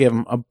 guess what they gave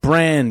him? A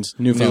brand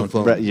new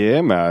phone.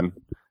 Yeah, man.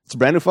 It's a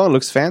brand new phone.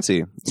 Looks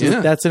fancy.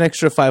 Yeah. That's an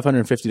extra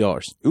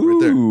 $550.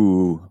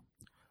 Ooh.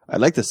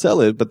 I'd like to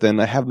sell it, but then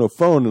I have no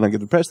phone and I get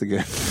depressed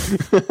again.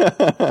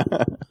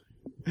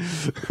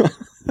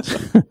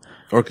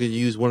 Or could you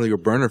use one of your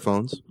burner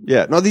phones?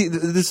 Yeah. No,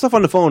 the stuff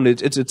on the phone,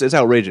 it's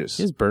outrageous.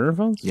 You have burner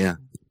phones? Yeah.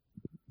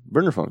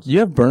 Burner phones. You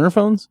have burner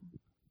phones?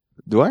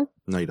 Do I?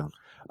 No, you don't.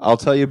 I'll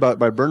tell you about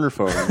my burner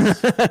phones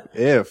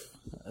if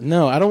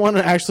No, I don't want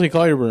to actually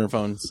call your burner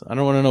phones. I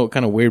don't want to know what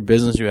kind of weird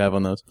business you have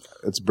on those.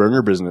 It's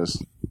burner business.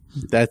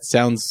 That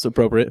sounds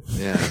appropriate.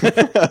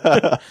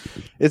 Yeah.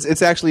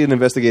 It's actually an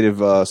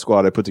investigative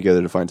squad I put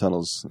together to find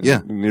tunnels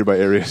in nearby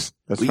areas.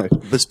 That's right.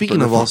 But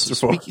speaking of also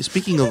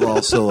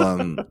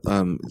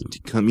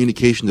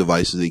communication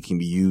devices that can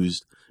be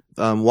used,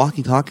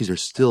 walkie-talkies are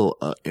still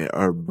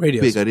are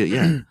Radios. big idea.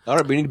 Yeah. All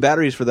right, we need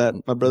batteries for that,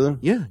 my brother.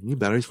 Yeah, you need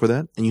batteries for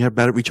that, and you have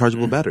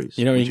rechargeable batteries.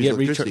 You know, you which can is get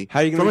electricity.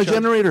 How are you going from to a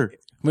generator?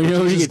 You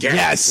know, you get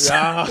Yes.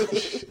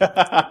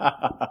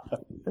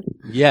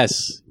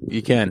 Yes,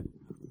 you can.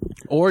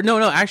 Or no,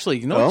 actually,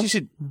 you know what you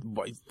should?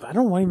 I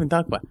don't want to even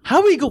talk about.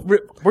 How we go? We're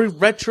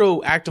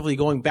retroactively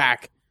going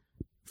back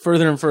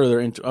further and further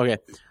into. Okay,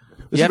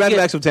 This is Mad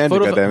Max of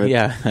Tangent, goddammit.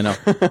 Yeah, I know.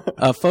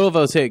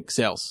 Photovoltaic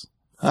cells.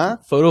 Huh?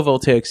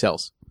 Photovoltaic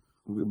cells.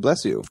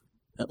 Bless you.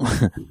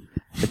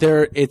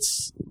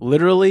 It's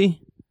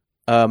literally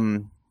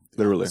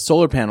Literally.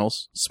 solar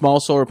panels, small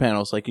solar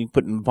panels, like you can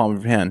put in the palm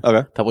of your hand.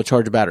 Okay. That will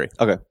charge a battery.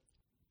 Okay.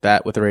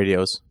 That with the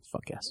radios.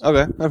 Fuck yes.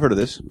 Okay. I've heard of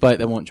this. But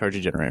that won't charge a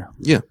generator.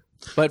 Yeah.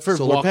 But for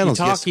Solar panels,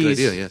 yes, walkie-talkies,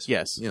 good idea,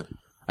 yes. Yeah.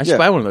 I should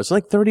buy one of those. It's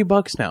like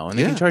 $30 now, and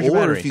they can charge your Or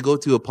battery. if you go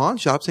to a pawn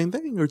shop, same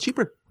thing, or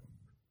cheaper.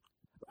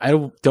 I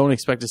don't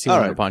expect to see All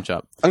one in right. a pawn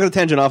shop. I'm going to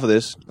tangent off of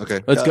this.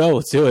 Okay. Let's go.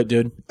 Let's do it,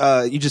 dude.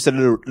 You just said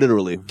it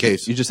literally.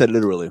 Case. You just said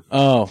literally.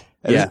 Oh,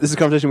 And yeah. This is a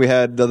conversation we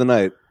had the other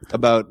night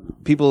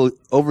about people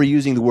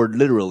overusing the word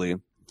literally.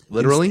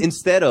 Literally?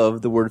 Instead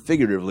of the word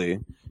figuratively,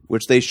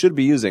 which they should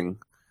be using.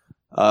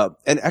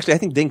 And actually, I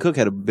think Dane Cook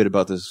had a bit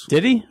about this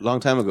Did he? a long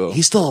time ago.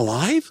 He's still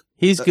alive?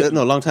 He's good.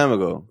 No, a long time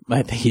ago.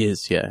 I think he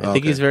is, yeah. I think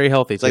Okay. he's very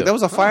healthy, It's too. like, that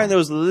was a fire and there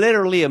was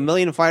literally 1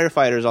 million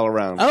firefighters all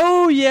around.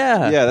 Oh,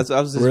 yeah. Yeah, that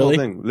was his Really?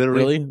 whole thing.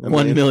 Literally. Really?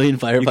 1 million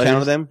firefighters. You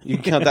counted them? You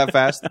can count that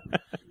fast? I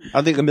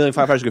don't think 1 million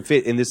firefighters could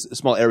fit in this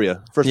small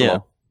area, first of Yeah.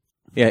 all.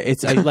 Yeah,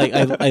 it's I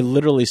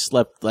literally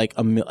slept like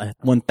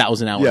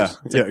 1,000 hours. Yeah,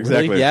 It's like, yeah,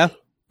 exactly. Really? Yeah.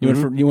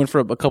 You went for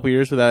a couple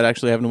years without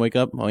actually having to wake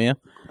up. Oh yeah.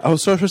 I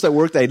was so stressed at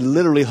work that I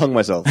literally hung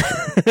myself.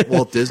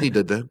 Walt Disney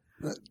did that.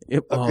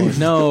 Oh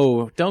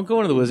no! Don't go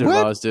into the Wizard of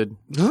What? Oz, dude.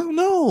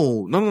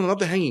 No, not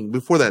the hanging.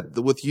 Before that,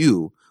 with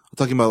you. I'm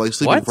talking about like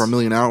sleeping What? for 1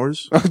 million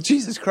hours. Oh,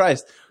 Jesus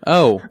Christ.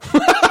 Oh,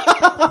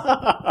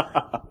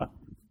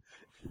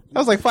 That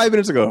was like 5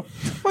 minutes ago.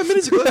 5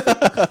 minutes ago.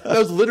 That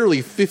was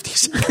literally 50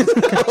 seconds.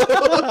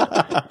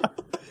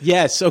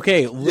 yes.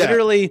 Okay.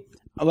 Literally,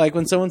 like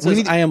when someone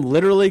says, "I am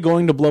literally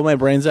going to blow my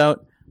brains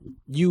out,"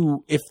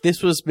 if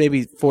this was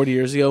maybe 40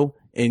 years ago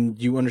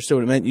and you understood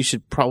what it meant, you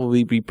should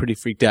probably be pretty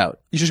freaked out.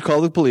 You should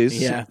call the police.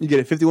 Yeah. You get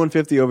a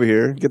 5150 over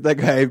here. Get that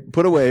guy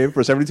put away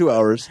for 72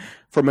 hours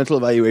for mental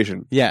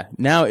evaluation. Yeah.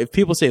 Now, if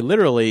people say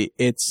literally,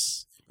 it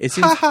seems.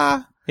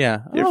 Ha. Yeah.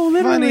 You're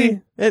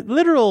literally. funny.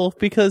 Literal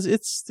because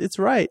it's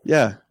right.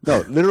 Yeah. No,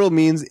 literal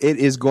means it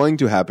is going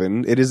to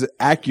happen. It is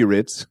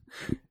accurate.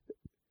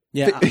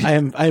 Yeah, I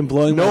am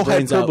blowing No my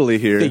brains out hyperbole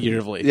here.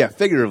 figuratively. Yeah,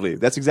 figuratively.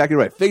 That's exactly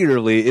right.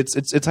 Figuratively,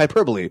 it's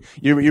hyperbole.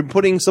 You're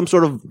putting some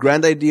sort of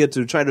grand idea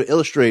to try to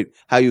illustrate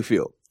how you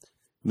feel.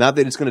 Not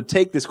that it's going to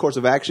take this course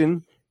of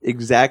action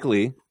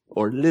exactly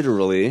or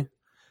literally.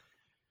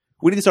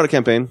 We need to start a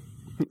campaign,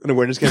 an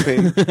awareness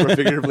campaign for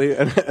figuratively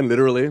and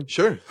literally.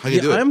 Sure. How you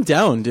do it? I'm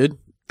down, dude.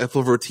 F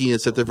over T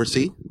instead of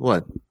C?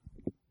 What?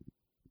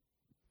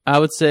 I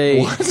would say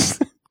What?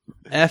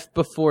 F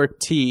before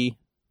T,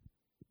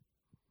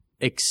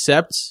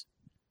 except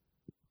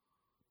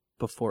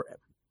before M,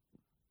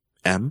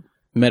 M?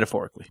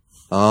 metaphorically.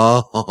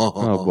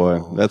 Oh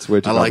boy, that's way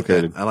too I like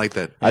complicated. that. I like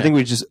that. I think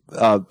we just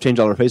change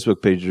all our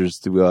Facebook pages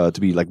to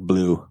be like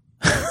blue.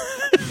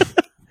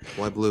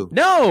 Why blue?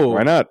 No,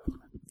 Why not?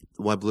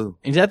 Why blue?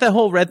 Is that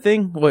whole red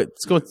thing? What?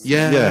 Let's go.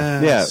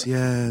 Yes,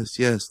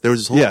 yes. There was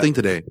this whole Yeah. thing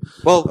today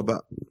Well,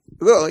 about.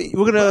 we're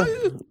gonna.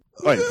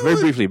 All right, very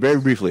briefly.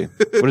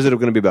 What is it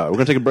going to be about? We're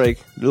going to take a break,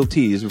 a little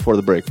tease before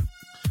the break.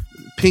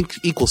 Pink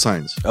equal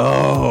signs.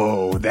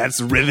 Oh,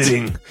 that's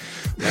riveting.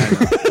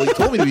 Well, you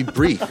told me to be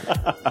brief.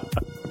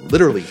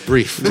 Literally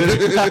brief.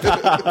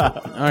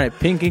 All right,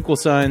 pink equal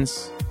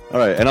signs All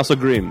right, and also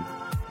green.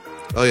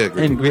 Oh yeah,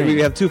 green. and green. We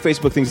have two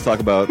Facebook things to talk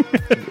about,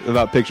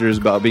 about pictures,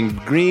 about being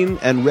green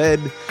and red.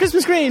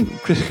 Christmas green.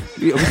 Christmas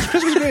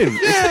green.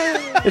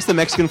 It's the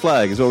Mexican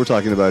flag is what we're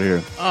talking about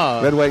here.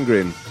 Oh, Red, white, and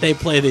green. they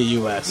play the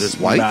U.S. This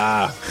white?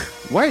 Nah.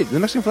 White, the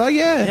Mexican flag,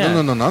 yeah.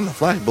 Yeah. No, not the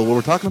flag. But what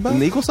we're talking about?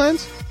 And the equal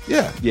signs?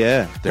 Yeah,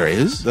 Yeah. there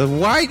is. The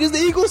white is the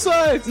equal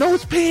signs. No,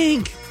 it's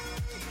pink.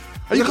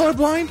 Are you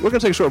colorblind? We're going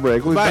to take a short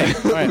break. We'll be Bye.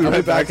 back, All right, we'll I'll be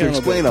be back back to in a little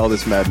explain bit. all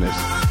this madness.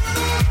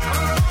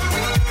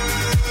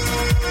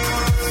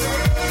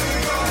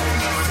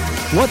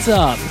 What's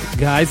up,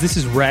 guys? This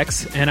is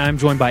Rex, and I'm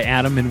joined by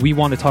Adam, and we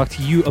want to talk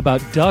to you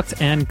about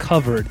Ducked and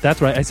Covered.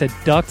 That's right, I said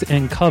Ducked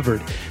and Covered.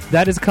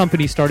 That is a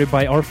company started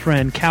by our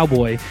friend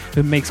Cowboy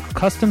who makes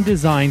custom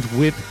designs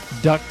with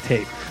duct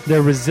tape.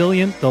 They're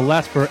resilient, they'll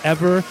last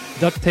forever.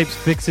 Duct tape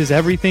fixes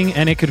everything,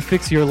 and it could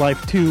fix your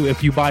life too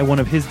if you buy one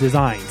of his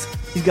designs.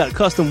 He's got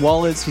custom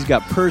wallets. He's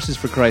got purses,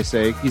 for Christ's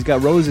sake. He's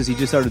got roses he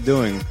just started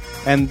doing.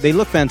 And they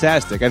look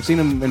fantastic. I've seen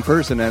them in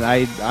person, and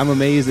I'm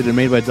amazed that they're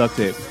made by duct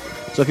tape.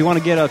 So if you want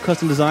to get a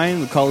custom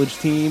design, a college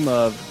team,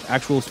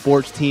 actual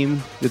sports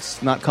team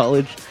that's not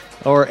college,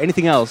 or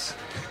anything else,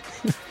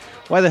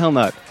 why the hell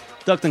not?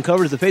 Ducked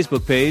Uncovered is the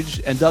Facebook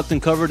page, and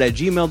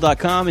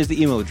duckeduncovered@gmail.com is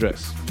the email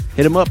address.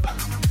 Hit them up.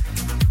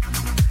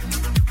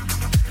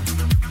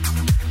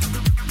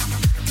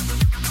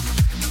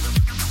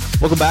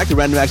 Welcome back to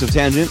Random Acts of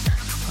Tangent.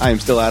 I am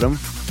still Adam.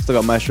 Still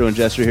got Maestro and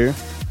Jester here.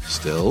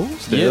 Still?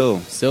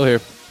 Yep, still here.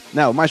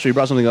 Now, Maestro, you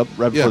brought something up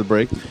right before the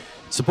break.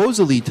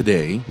 Supposedly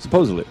today.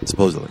 Supposedly.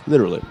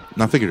 Literally.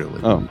 Not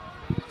figuratively. Oh.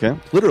 Okay.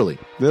 Literally.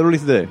 Literally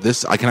today.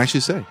 This I can actually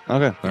say.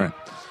 Okay. All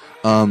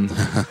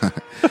right.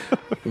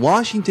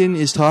 Washington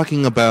is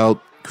talking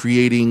about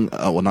creating,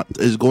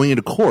 is going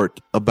into court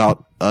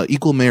about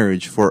equal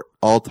marriage for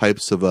all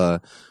types of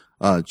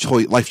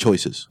life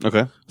choices.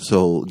 Okay.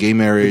 So gay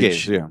marriage,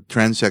 gays, yeah.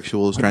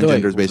 transsexuals,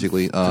 transgenders,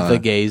 basically. The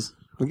gays.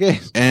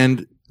 Okay.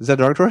 And Is that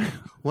derogatory?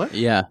 what?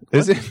 Yeah.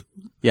 Is it?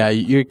 Yeah,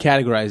 you're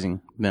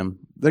categorizing them.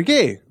 They're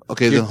gay.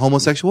 Okay, the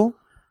homosexual,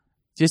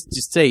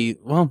 Just say,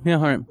 well, yeah,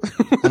 all right.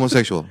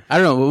 homosexual. I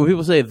don't know. When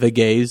people say the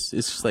gays,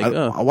 it's just like,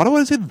 Why do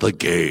I say the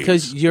gays?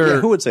 because you're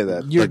Who would say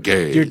that? you're The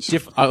gays.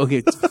 You're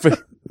okay.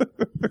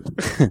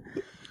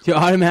 You're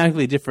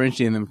automatically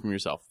differentiating them from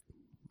yourself.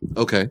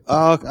 Okay.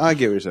 I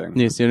get what you're saying.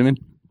 You see what I mean?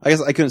 I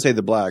guess I couldn't say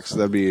the blacks.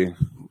 That'd be...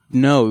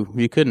 No,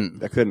 you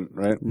couldn't. I couldn't,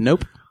 right?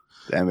 Nope.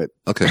 Damn it.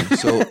 Okay.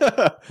 So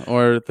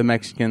Or the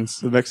Mexicans.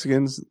 The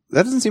Mexicans?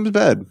 That doesn't seem as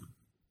bad.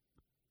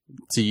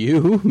 To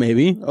you,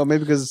 maybe. Oh, maybe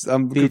because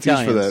I'm The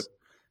confused for that. Italians.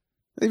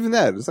 Even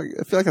that. It's like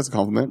I feel like that's a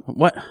compliment.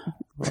 What?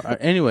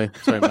 Anyway,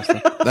 sorry,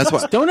 Master. that's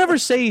why. Don't ever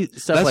say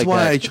stuff That's like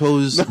why that. I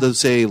chose to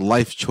say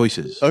life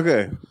choices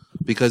Okay.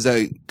 because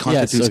that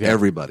constitutes okay.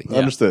 everybody. Yeah.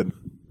 Understood.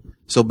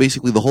 So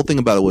basically, the whole thing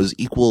about it was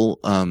equal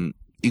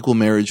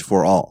marriage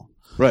for all.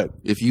 Right.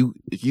 If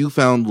you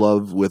found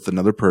love with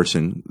another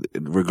person,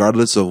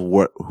 regardless of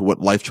what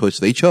life choice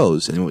they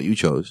chose and what you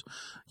chose,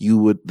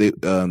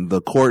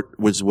 the court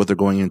was what they're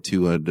going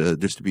into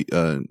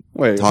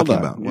Wait, talking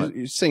hold on. about.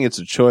 You're saying it's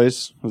a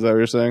choice? Is that what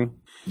you're saying?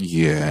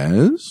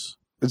 Yes,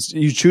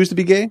 You choose to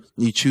be gay?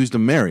 you choose to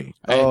marry.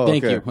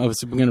 Thank okay. you. I was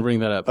going to bring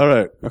that up. All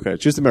right. Okay.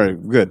 Choose to marry.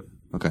 Good.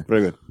 Okay,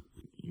 Very good.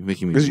 you're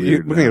making me Because weird.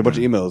 you're looking at a bunch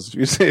of emails.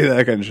 You say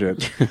that kind of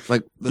shit.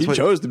 Like that's You why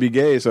chose to be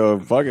gay, so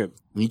fuck it.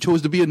 you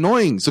chose to be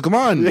annoying. So come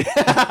on.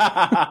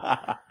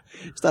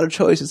 It's not a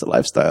choice. It's a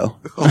lifestyle.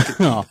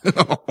 Oh.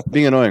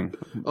 Being annoying.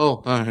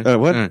 Oh, all right.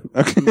 What? All right.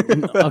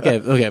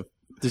 Okay.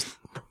 Just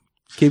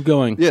keep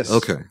going. Yes.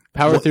 Okay.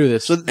 Power through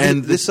this. So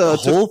And this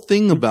whole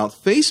thing about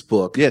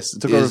Facebook. Yes,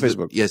 it took over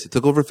Facebook. Yes, it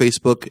took over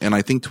Facebook, and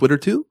I think Twitter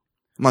too.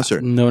 I'm not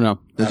sure. No.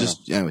 It's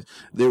just anyway.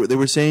 They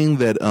were saying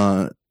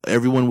that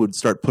everyone would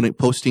start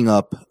posting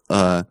up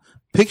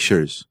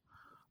pictures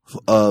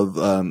of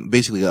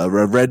basically a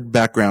red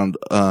background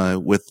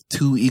with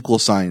two equal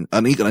sign,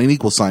 an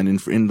equal sign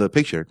in the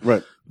picture,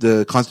 Right.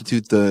 to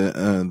constitute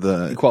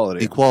the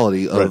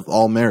Equality. of Right.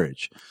 all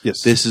marriage.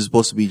 Yes. This is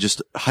supposed to be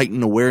just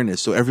heightened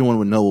awareness, so everyone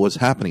would know what's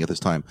happening at this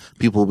time.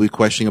 People will be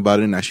questioning about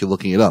it and actually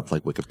looking it up,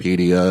 like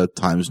Wikipedia,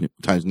 Times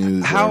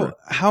News. whatever.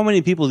 How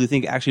many people do you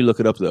think actually look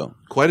it up though?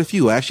 Quite a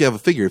few. I actually have a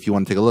figure if you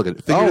want to take a look at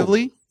it.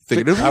 Figuratively?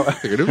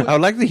 Figuratively? I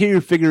would like to hear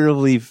your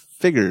figuratively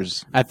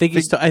figures. I think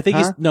he's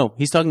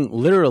talking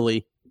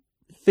literally,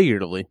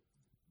 figuratively.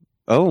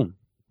 Oh.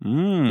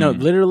 No,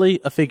 literally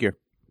a figure.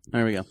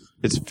 There we go.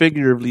 It's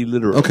figuratively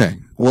literal. Okay.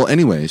 Well,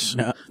 anyways,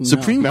 No,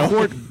 Supreme no.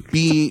 Court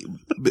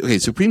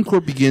Supreme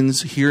Court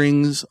begins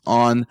hearings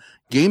on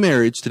gay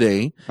marriage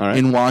today All right.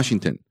 in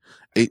Washington.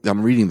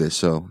 I'm reading this,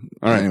 so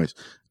All right. anyways.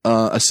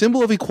 A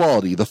symbol of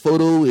equality. The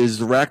photo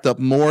is racked up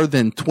more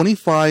than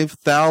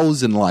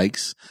 25,000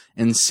 likes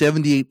and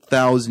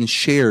 78,000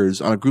 shares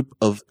on a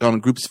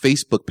group's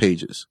Facebook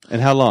pages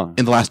And how long?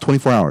 in the last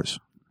 24 hours.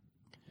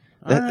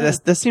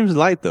 That seems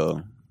light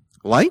though.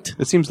 Light?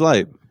 It seems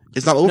light.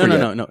 It's not over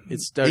yet. No.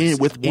 It starts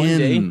Within. one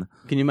day.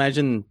 Can you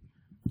imagine?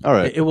 All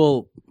right. It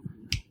will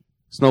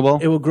Snowball?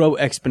 it will grow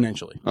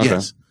exponentially. Okay.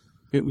 Yes.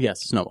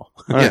 Yes, snowball.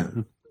 All right.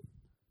 Yeah.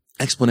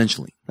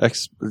 Exponentially.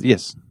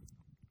 Yes.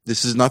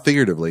 This is not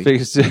figuratively.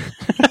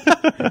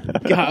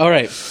 All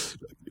right.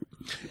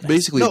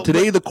 Basically,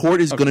 today the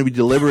court is going to be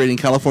deliberating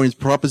California's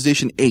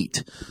Proposition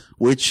 8,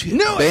 which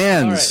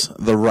bans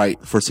the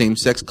right for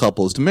same-sex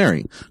couples to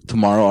marry.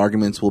 Tomorrow,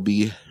 arguments will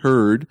be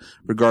heard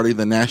regarding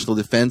the National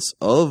Defense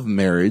of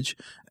Marriage,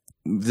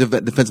 the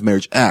Defense of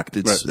Marriage Act.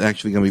 It's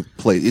actually going to be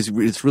played.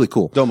 It's really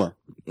cool. DOMA.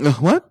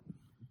 What?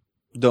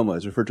 DOMA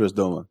is referred to as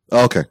DOMA.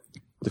 Oh, okay.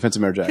 Defense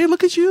of Marriage Act. Hey,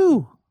 look at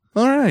you.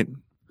 All right.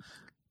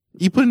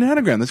 You put an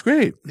anagram. That's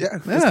great. Yeah.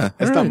 Yeah.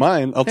 It's all not right.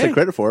 mine. I'll take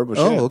credit for it, but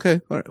shit. Oh, okay.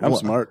 All right. I'm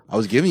smart. I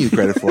was giving you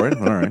credit for it.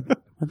 All right.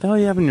 What the hell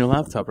you have in your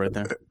laptop right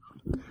there?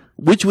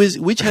 Which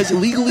has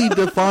legally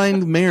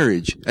defined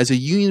marriage as a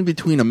union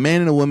between a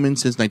man and a woman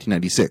since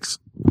 1996.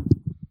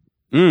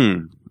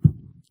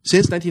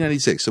 Since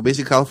 1996. So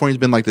basically, California's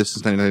been like this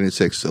since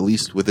 1996, at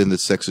least within the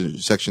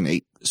Section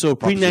 8 So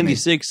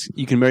pre-96,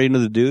 you can marry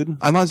another dude?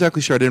 I'm not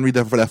exactly sure. I didn't read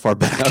that for that far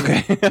back.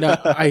 Okay. No,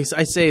 I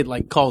say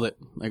like called it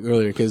like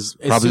earlier because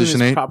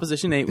Proposition 8?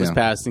 Proposition 8 was Yeah.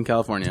 passed in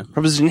California.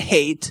 Proposition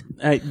hate.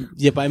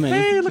 Yep, I meant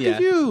Hey, look yeah.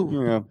 at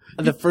you. Yeah.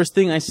 The first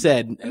thing I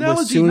said as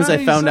Analogy, soon as I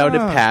nice, found out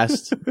it ah.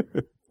 passed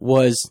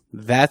was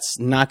that's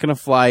not going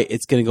to fly.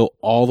 It's going to go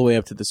all the way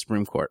up to the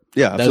Supreme Court.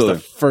 Yeah, That was absolutely. the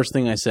first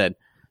thing I said.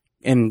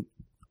 And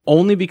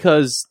only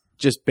because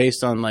just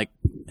based on like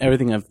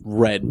everything I've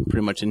read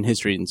pretty much in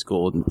history in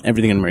school and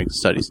everything in American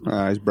studies.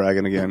 He's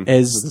bragging again.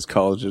 As- With his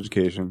college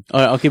education.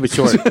 All right, I'll keep it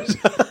short.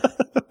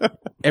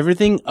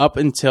 Everything up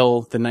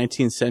until the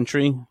 19th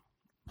century,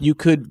 you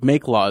could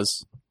make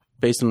laws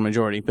based on the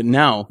majority, but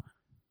now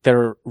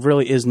there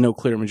really is no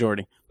clear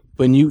majority.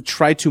 When you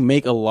try to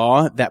make a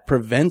law that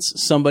prevents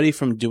somebody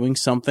from doing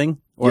something,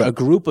 or Yeah. a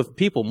group of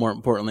people, more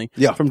importantly,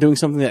 Yeah. from doing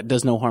something that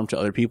does no harm to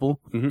other people,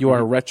 you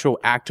are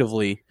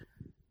retroactively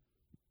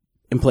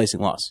in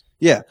placing laws.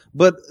 Yeah,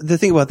 but the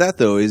thing about that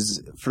though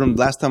is, from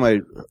last time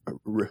I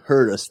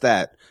heard a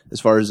stat as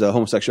far as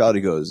homosexuality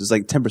goes, it's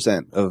like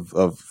 10%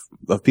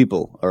 of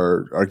people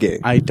are gay.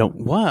 I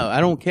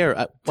don't care.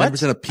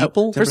 10% of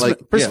people? First, Like,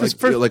 first, yeah, like-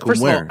 first, like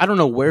first of all, where? I don't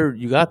know where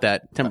you got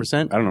that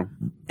 10%. I don't know,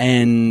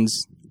 And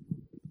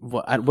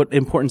what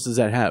importance does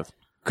that have?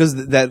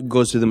 because that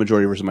goes to the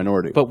majority versus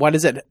minority. But why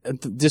does that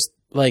just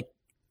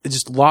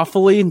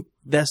lawfully?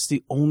 That's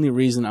the only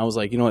reason I was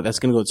like, you know what, that's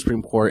going to go to the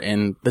Supreme Court,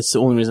 and that's the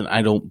only reason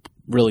I don't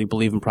really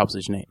believe in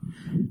Proposition 8.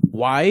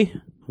 Why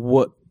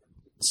would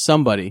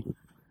somebody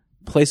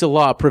place a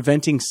law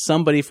preventing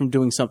somebody from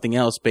doing something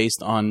else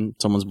based on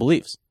someone's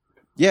beliefs?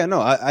 Yeah,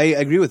 no, I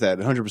agree with that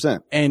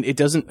 100%. And it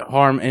doesn't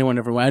harm anyone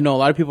everywhere. I know a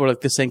lot of people are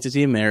like the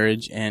sanctity of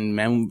marriage and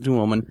man to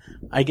woman.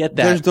 I get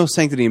that. There's no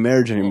sanctity in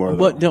marriage anymore,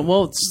 though. But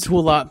well, it's to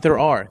a lot there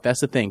are. That's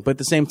the thing. But at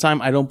the same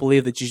time, I don't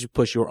believe that you should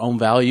push your own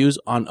values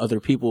on other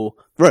people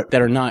Right.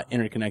 that are not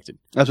interconnected.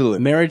 Absolutely.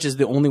 Marriage is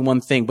the only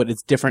one thing, but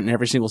it's different in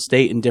every single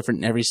state and different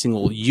in every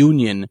single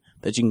union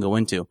that you can go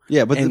into.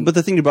 Yeah, but And- but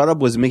the thing you brought up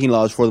was making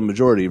laws for the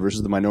majority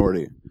versus the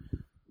minority.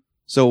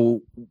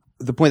 So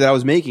the point that I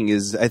was making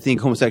is, I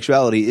think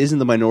homosexuality is in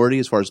the minority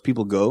as far as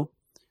people go.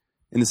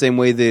 In the same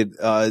way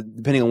that,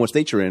 depending on what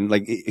state you're in,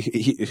 like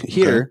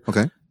here,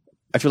 Okay.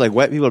 I feel like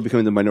white people are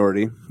becoming the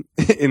minority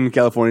in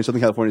California, Southern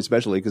California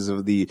especially, because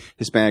of the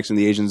Hispanics and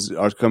the Asians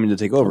are coming to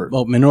take over.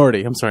 Well,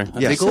 minority. I'm sorry.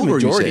 Yeah, I take said over, you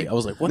majority. say? I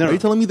was like, what? No, Are you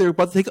telling me they're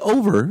about to take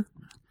over?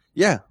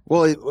 Yeah.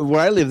 Well,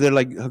 where I live, they're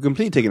like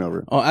completely taking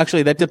over. Oh,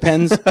 actually, that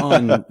depends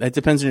on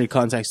your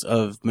context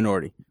of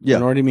minority. Yeah.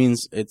 Minority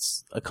means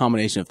it's a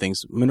combination of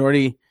things.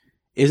 Minority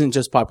isn't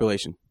just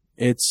population;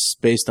 it's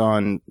based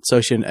on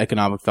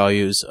socioeconomic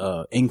values,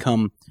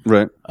 income,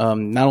 Right.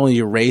 not only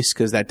your race,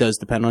 because that does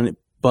depend on it,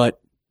 but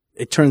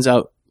it turns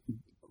out,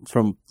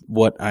 from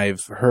what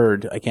I've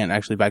heard, I can't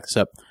actually back this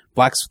up.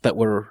 Blacks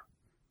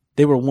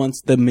they were once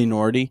the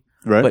minority,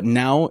 Right. but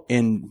now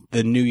in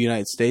the new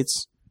United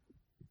States,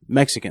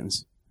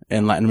 Mexicans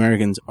and Latin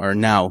Americans are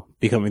now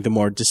becoming the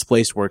more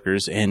displaced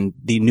workers and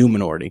the new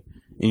minority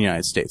in the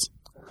United States.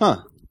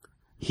 Huh.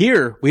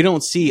 Here, we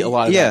don't see a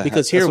lot of Yeah, that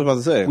because that's here what I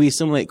was about to say. we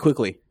assimilate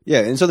quickly.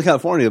 Yeah. In Southern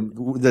California,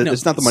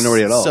 it's not the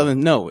minority at all.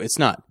 No, it's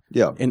not.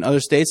 Yeah. In other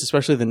states,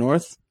 especially the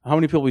North, how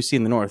many people we see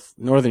in the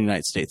northern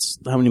United States?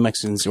 How many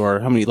Mexicans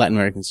or how many Latin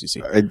Americans do you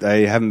see?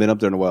 I haven't been up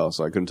there in a while,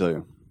 so I couldn't tell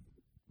you.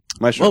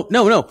 Well,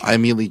 no. I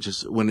immediately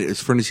just,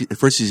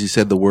 first as you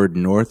said the word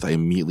north, I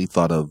immediately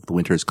thought of the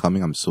winter is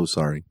coming. I'm so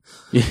sorry.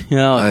 Yeah,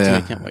 yeah.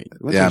 I can't wait.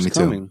 Yeah, Winter's me too.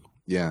 coming.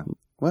 Yeah.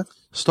 What?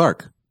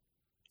 Stark.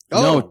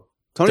 Oh, No,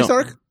 Tony don't.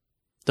 Stark?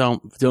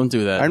 Don't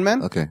do that. Iron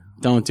Man? Okay.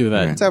 Don't do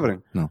that. Okay. What's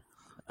happening?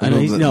 I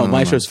know No,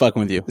 my no. show's fucking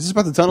with you. Is this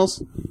about the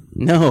tunnels?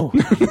 No.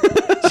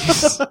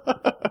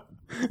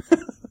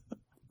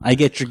 I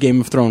get your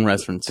Game of Thrones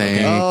reference. Thank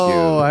Okay?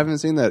 you. I haven't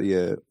seen that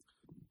yet.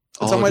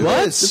 It's on my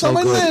what? list. It's on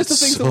my list of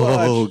things to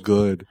watch. So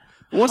good.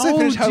 Once I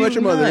finish How I Met do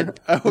Your Mother, not.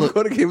 I will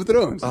go to Game of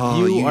Thrones.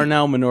 Oh, you are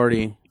now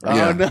minority.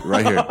 yeah, no.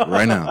 right here,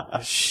 right now.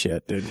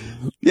 Shit, dude.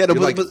 Yeah, no,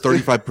 You're like but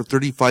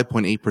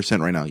 35.8%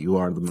 right now. You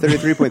are the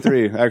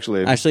 33.3,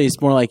 actually. Actually,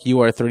 it's more like you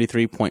are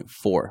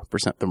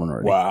 33.4% the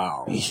minority.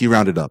 Wow. He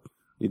rounded up.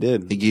 You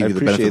did. He gave I you the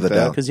benefit of the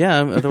appreciate doubt. Because, yeah,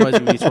 otherwise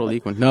you'd be totally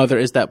equal. No, there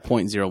is that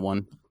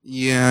 0.01.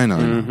 Yeah, I know.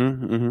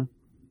 Mm-hmm, mm-hmm.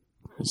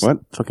 What?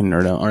 Fucking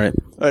nerd out. All right.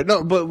 All right,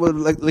 no, but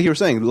like you were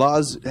saying,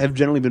 laws have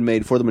generally been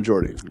made for the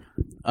majority.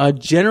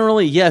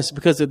 Generally, yes,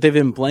 because they've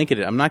been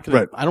blanketed. I'm not going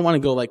Right. to, I don't want to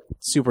go like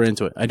super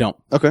into it. I don't.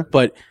 Okay.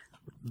 But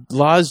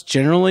laws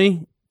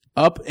generally,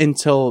 up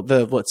until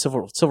the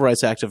Civil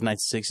Rights Act of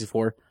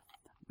 1964,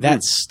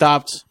 that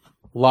stopped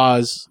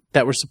laws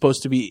that were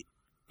supposed to be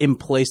in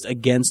place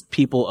against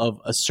people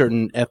of a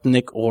certain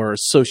ethnic or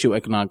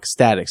socioeconomic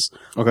status.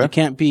 Okay.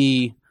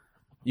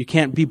 You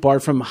can't be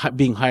barred from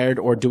being hired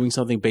or doing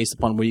something based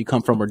upon where you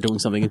come from or doing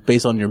something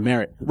based on your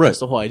merit. Right. That's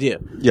the whole idea.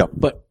 Yeah.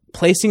 But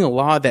placing a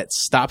law that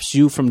stops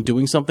you from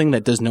doing something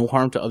that does no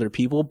harm to other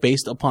people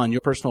based upon your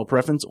personal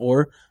preference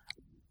or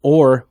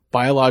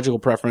biological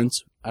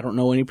preference, I don't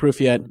know any proof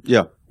yet.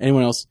 Yeah.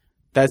 Anyone else?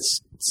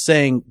 That's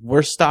saying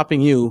we're stopping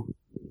you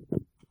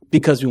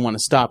because we want to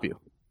stop you.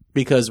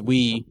 Because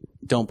we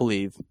don't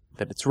believe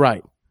that it's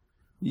right.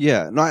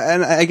 Yeah, no,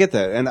 and I get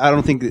that, and I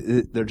don't think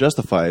they're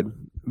justified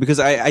because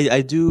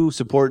I do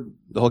support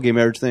the whole gay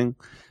marriage thing.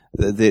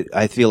 That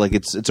I feel like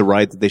it's a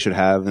right that they should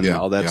have and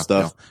all that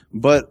stuff. Yeah.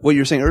 But what you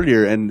were saying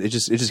earlier, and it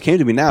just came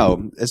to me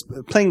now, as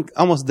playing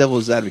almost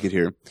devil's advocate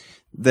here,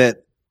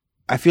 that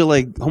I feel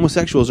like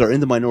homosexuals are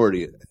in the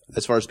minority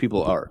as far as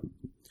people are.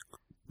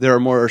 There are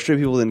more straight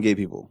people than gay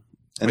people.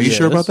 And are you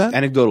sure about that?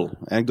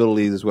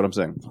 Anecdotally is what I'm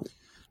saying.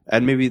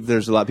 And maybe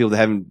there's a lot of people that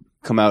haven't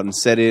come out and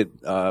said it,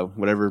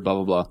 whatever, blah,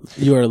 blah, blah.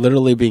 You are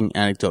literally being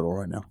anecdotal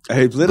right now.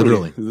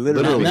 Literally.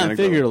 Not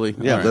figuratively.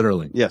 Yeah, right.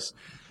 Literally. Yes.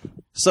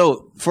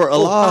 So, for a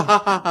law...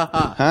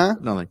 Huh?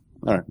 Nothing.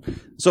 All right.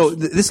 So,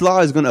 this law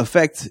is going to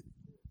affect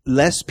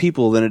less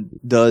people than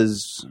it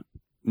does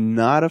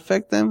not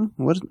affect them?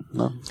 What?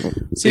 No.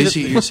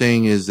 Basically, you're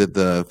saying is that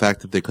the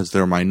fact that because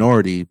they're a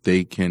minority,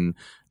 they can...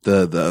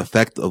 The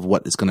effect of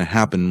what is going to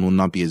happen will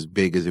not be as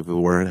big as if it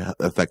were to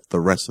affect the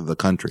rest of the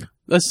country.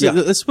 Let's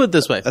put it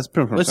this way. That's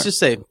pretty much Let's just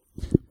say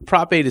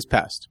Prop 8 is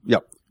passed.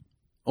 Yep.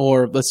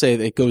 Or let's say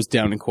it goes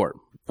down in court,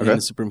 in the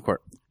Supreme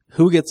Court.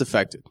 Who gets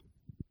affected?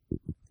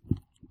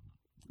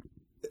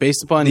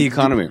 Based upon the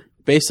economy.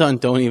 Based on,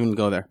 don't even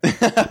go there.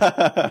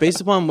 Based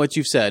upon what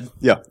you've said,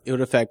 it would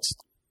affect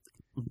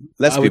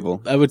less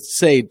people. I would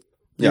say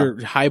you're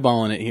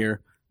highballing it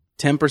here.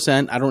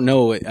 10%. I don't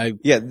know. And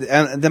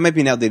that might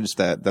be an outdated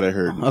stat that I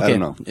heard. Okay. I don't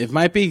know. It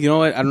might be. You know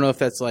what? I don't know if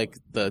that's like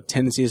the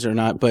tendencies or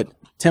not, but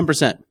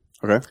 10%.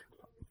 Okay.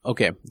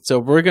 Okay. So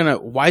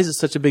why is it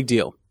such a big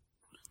deal?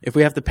 If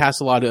we have to pass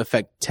a law to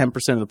affect 10%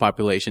 of the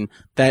population,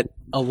 that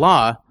a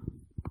law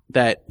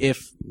that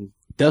if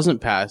doesn't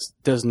pass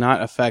does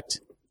not affect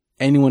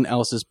anyone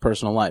else's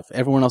personal life.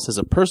 Everyone else has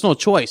a personal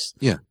choice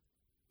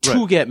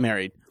to get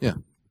married. Yeah.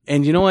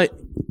 And you know what?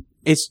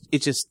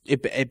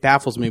 It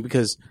baffles me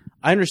because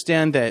I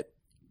understand that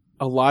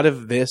a lot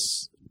of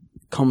this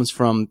comes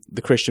from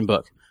the Christian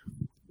book.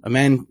 A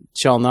man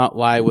shall not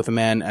lie with a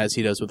man as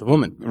he does with a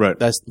woman. Right.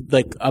 That's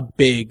like a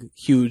big,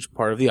 huge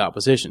part of the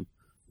opposition.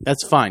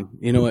 That's fine.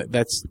 You know what?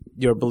 That's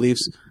your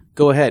beliefs.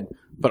 Go ahead.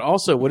 But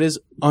also, what is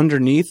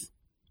underneath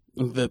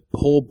the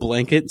whole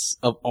blankets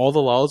of all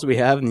the laws we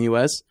have in the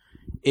U.S.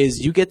 is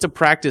you get to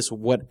practice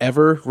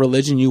whatever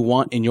religion you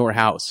want in your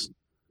house.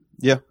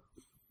 Yeah.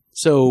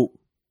 So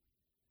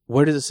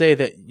where does it say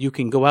that you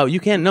can go out? You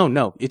can't.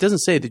 No. It doesn't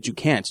say that you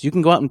can't. You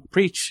can go out and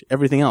preach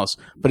everything else.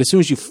 But as soon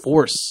as you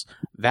force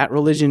that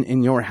religion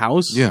in your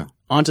house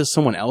onto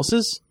someone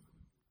else's,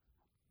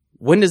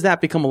 when does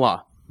that become a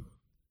law?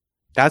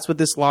 That's what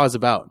this law is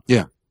about.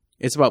 Yeah.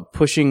 It's about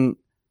pushing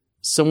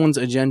someone's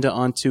agenda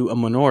onto a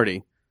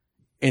minority.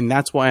 And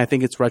that's why I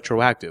think it's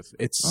retroactive.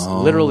 It's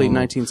literally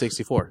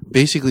 1964.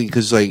 Basically,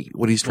 because like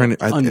what he's trying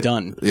to...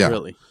 undone,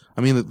 really.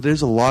 I mean,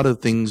 there's a lot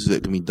of things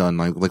that can be done.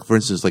 Like for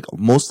instance, like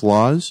most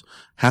laws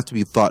have to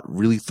be thought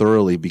really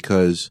thoroughly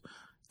because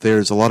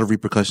there's a lot of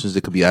repercussions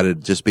that could be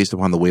added just based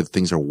upon the way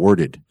things are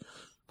worded.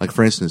 Like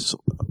for instance,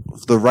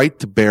 the right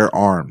to bear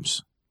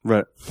arms.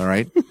 Right. All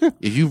right.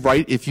 if you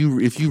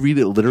read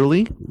it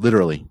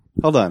literally.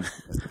 Hold on.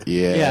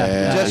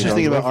 Yeah. Just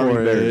thinking about arming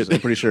bears.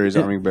 I'm pretty sure he's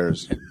arming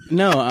bears.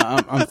 No,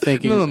 I'm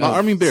thinking. No, not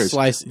arming bears.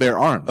 Bear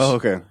arms. Oh,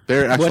 okay.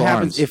 Bear actual what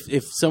happens arms.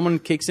 if someone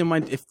kicks in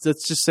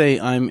let's just say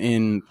I'm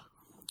in,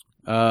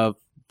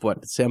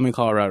 say I'm in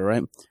Colorado,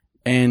 right?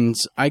 And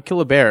I kill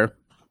a bear,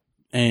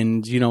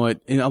 and you know what?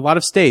 In a lot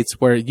of states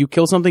where you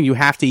kill something, you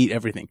have to eat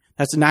everything.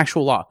 That's an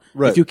actual law.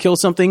 Right. If you kill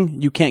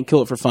something, you can't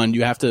kill it for fun.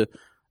 You have to.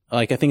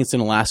 Like, I think it's in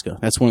Alaska.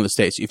 That's one of the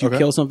states. If you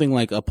kill something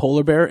like a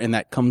polar bear and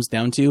that comes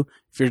down to,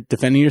 if you're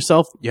defending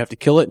yourself, you have to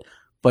kill it.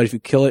 But if you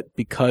kill it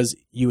because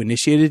you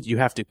initiated, you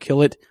have to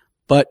kill it.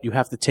 But you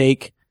have to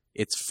take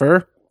its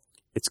fur,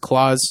 its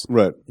claws,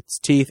 its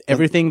teeth,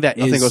 everything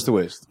nothing goes to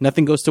waste.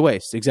 Nothing goes to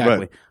waste. Exactly.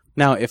 Right.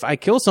 Now, if I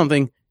kill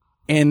something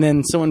and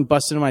then someone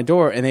busts into my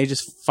door and they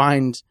just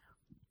find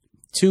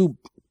 2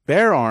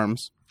 bear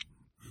arms.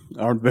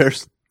 Armed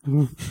bears?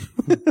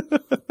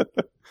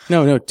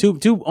 No,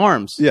 two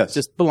arms. Yes.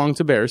 Just belong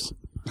to bears.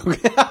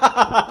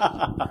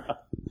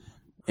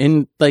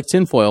 In like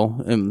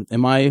tinfoil,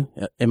 am I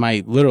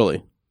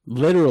literally,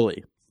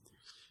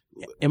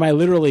 am I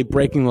literally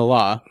breaking the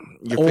law?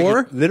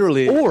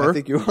 Literally, or I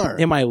think you are.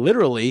 Am I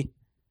literally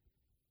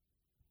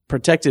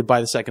protected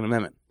by the Second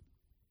Amendment?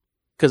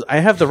 Because I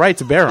have the right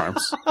to bear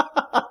arms.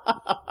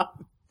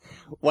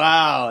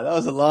 Wow, that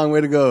was a long way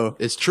to go.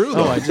 It's true.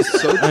 I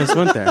just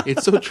went there.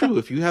 It's so true.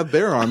 If you have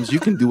bear arms, you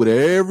can do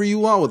whatever you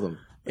want with them.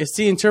 It's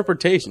the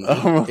interpretation.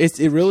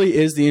 It really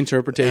is the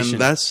interpretation.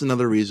 And that's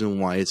another reason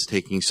why it's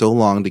taking so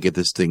long to get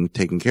this thing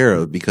taken care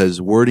of, because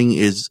wording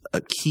is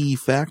a key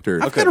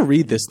factor. I've got to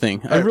read this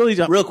thing. I really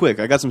don't. Real quick,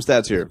 I got some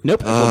stats here.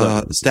 Nope.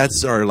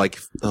 Stats are like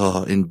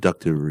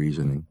inductive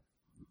reasoning.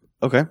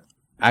 Okay.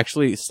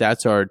 Actually,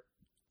 stats are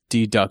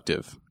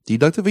deductive.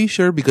 Deductive, are you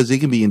sure? Because they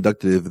can be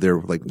inductive. They're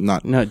like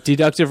not. No,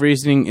 deductive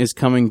reasoning is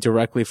coming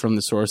directly from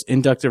the source.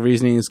 Inductive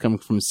reasoning is coming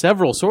from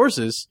several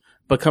sources,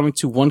 but coming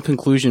to one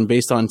conclusion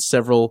based on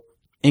several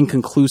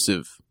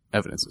inconclusive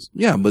evidences.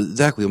 Yeah, but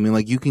exactly. I mean,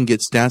 like you can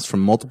get stats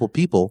from multiple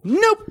people.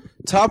 Nope.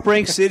 Top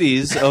ranked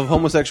cities of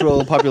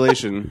homosexual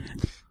population.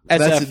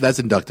 That's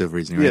inductive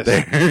reasoning right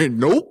there.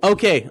 Nope.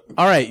 Okay.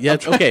 All right. Yeah.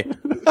 Okay.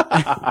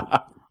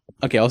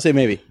 Okay. I'll say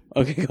maybe.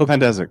 Okay. Go.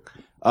 Fantastic.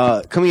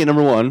 Coming in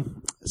number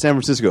 1, San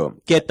Francisco.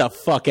 Get the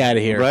fuck out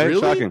of here. Right?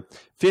 Really? Shocking.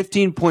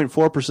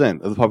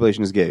 15.4% of the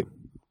population is gay.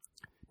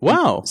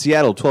 Wow.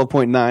 Seattle,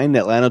 12.9.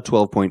 Atlanta,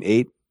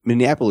 12.8.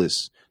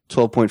 Minneapolis,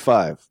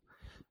 12.5.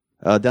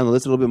 Down the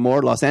list a little bit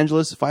more. Los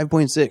Angeles,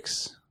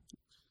 5.6.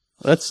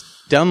 That's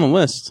down the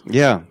list.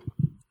 Yeah.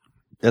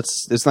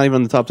 It's not even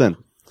on the top 10.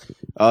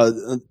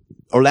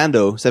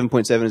 Orlando,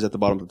 7.7 is at the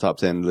bottom of the top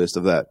 10 list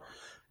of that.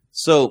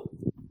 So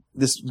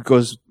this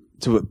goes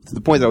to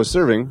the point that I was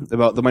serving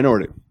about the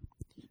minority.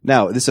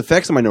 Now, this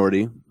affects the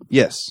minority,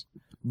 yes,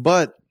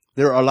 but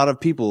there are a lot of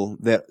people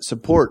that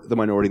support the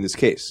minority in this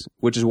case,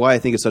 which is why I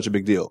think it's such a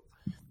big deal.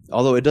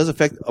 Although it does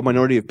affect a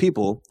minority of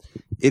people,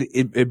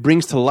 it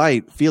brings to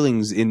light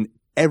feelings in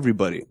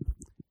everybody.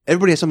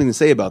 Everybody has something to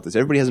say about this.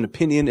 Everybody has an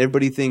opinion.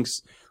 Everybody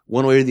thinks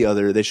one way or the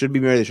other. They should be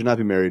married. They should not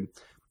be married.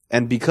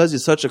 And because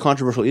it's such a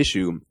controversial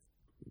issue,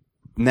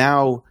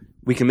 now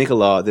we can make a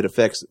law that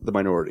affects the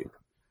minority.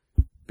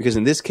 Because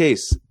in this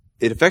case,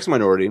 it affects the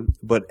minority,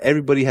 but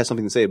everybody has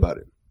something to say about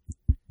it.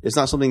 It's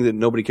not something that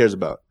nobody cares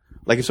about.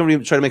 Like if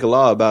somebody tried to make a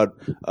law about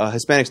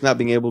Hispanics not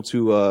being able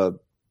to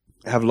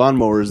have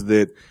lawnmowers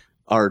that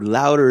are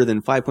louder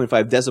than 5.5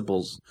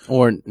 decibels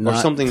Or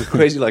something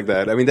crazy like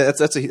that. I mean, it's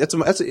going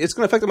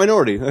to affect the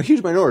minority, a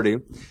huge minority,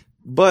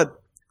 but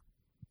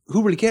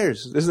who really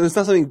cares? It's not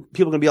something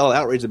people are going to be all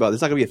outraged about.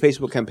 It's not going to be a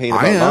Facebook campaign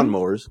about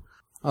lawnmowers.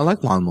 I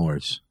like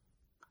lawnmowers.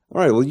 All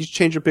right, well, you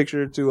change your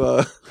picture to.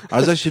 I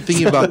was actually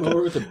thinking about.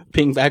 with a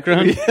pink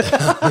background.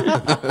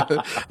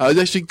 I was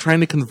actually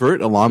trying to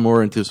convert a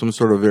lawnmower into some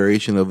sort of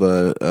variation of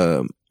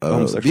a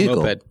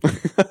vehicle. Moped.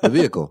 A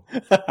vehicle.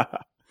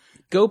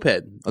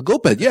 GoPed. A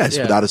GoPed, yes,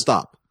 Yeah. without a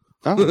stop.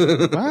 Oh,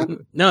 what?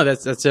 No,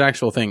 that's an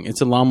actual thing. It's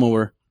a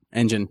lawnmower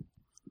engine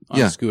on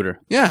Yeah. a scooter.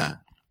 Yeah.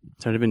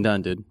 It's already been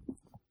done, dude.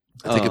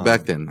 I take it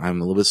back then. I'm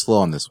a little bit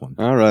slow on this one.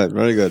 All right,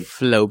 very good.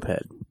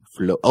 Flowped.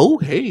 Oh,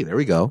 hey, there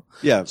we go.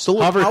 Yeah. So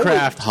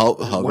Hovercraft.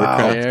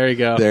 Hovercraft. There you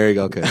go. There you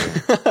go. Okay.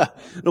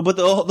 No, but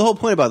the whole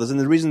point about this, and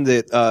the reason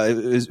that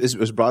it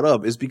was brought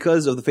up, is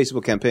because of the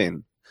Facebook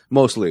campaign.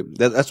 Mostly,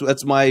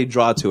 that's my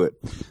draw to it.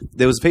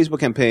 There was a Facebook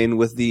campaign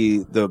with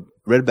the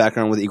red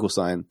background with the equal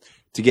sign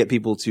to get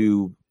people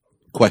to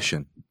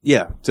Question.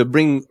 to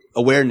bring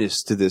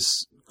awareness to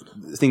this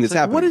thing that's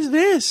happening. What is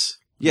this?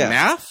 Yeah.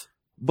 Math?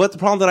 But the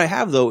problem that I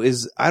have though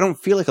is I don't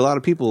feel like a lot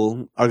of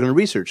people are going to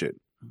research it.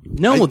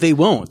 No, they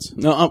won't.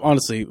 No,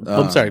 honestly.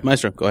 I'm sorry,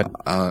 Maestro. Go ahead.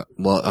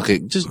 Well, okay.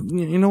 Just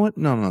you know what?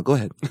 No. Go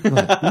ahead. Go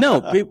ahead.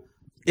 No,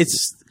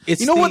 it's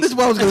You know what? This is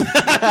what I was going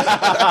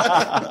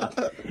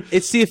to.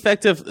 It's the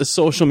effect of the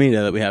social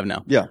media that we have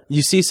now. Yeah.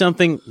 You see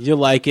something, you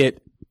like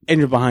it, and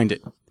you're behind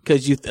it.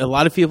 Because a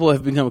lot of people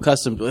have become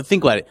accustomed to it.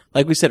 Think about it.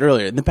 Like we said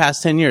earlier, in the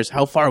past 10 years,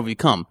 how far have we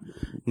come?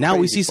 Now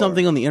we see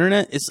something on the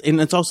internet,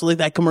 it's also like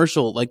that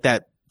commercial, like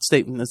that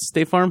State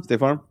Farm? State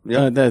Farm?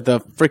 Yeah. The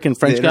freaking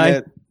French The guy?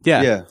 internet?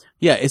 Yeah.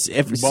 Yeah, it's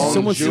if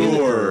someone sees it.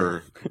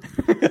 Bonjour.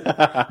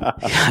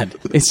 God,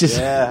 it's just,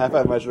 Yeah, high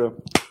five,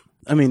 Maestro.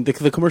 I mean,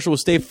 the commercial with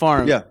State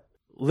Farm. Yeah.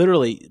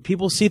 Literally,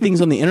 people see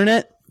things on the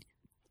internet.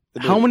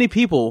 How many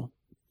people will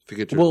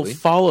Figuratively.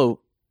 follow?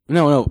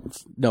 No.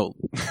 I'm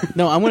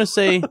going to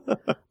say,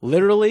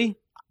 literally,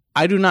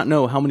 I do not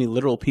know how many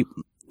literal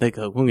people. Like,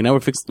 we can never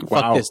fix.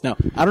 Wow. Fuck this. No,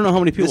 I don't know how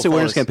many people. This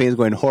awareness campaign is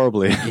going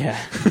horribly. Yeah.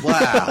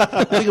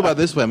 Wow. Think about it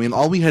this way. I mean,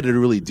 all we had to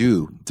really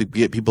do to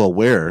get people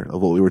aware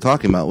of what we were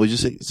talking about was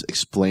just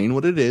explain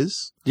what it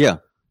is Yeah.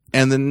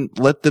 and then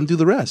let them do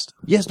the rest.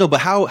 Yes, no,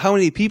 but how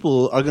many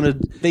people are going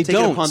to take it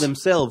don't. upon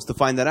themselves to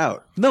find that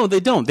out? No, they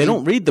don't. They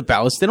don't read the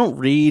ballots. They don't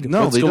read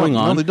what's they going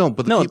don't. on. No, they don't.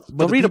 But the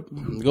they'll read.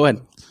 Go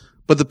ahead.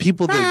 But the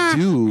people that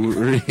do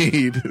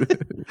read,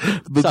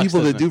 the Sucks,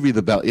 people that doesn't do read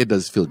the ballot, it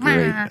does feel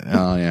great.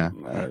 Oh yeah.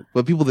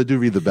 But people that do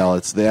read the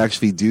ballots, they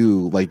actually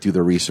do do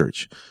their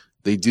research.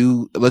 They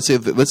do. Let's say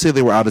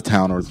they were out of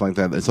town or something like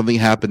that, and something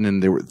happened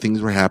and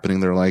things were happening.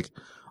 They're like,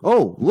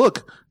 oh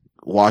look,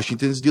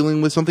 Washington's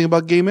dealing with something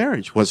about gay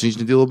marriage.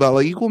 Washington's dealing about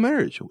equal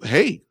marriage.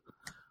 Hey,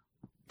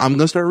 I'm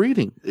gonna start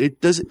reading. It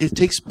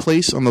takes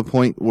place on the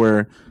point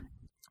where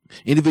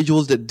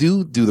individuals that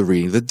do the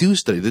reading, that do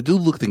study, that do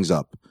look things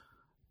up,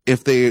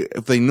 if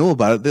they know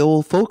about it,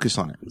 they'll focus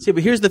on it. See,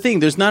 but here's the thing: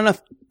 there's not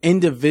enough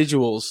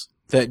individuals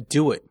that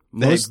do it.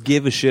 They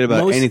give a shit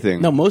about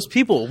anything. No, most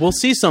people will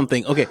see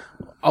something. Okay,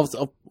 I'll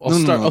start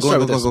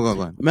with this. Go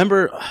on.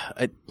 Remember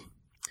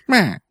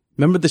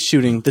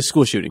the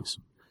school shootings,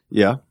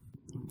 Yeah.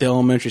 the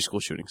elementary school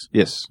shootings.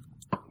 Yes.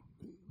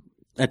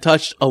 That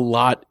touched a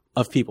lot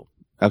of people.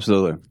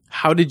 Absolutely.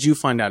 How did you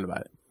find out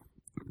about it?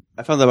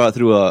 I found that out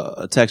through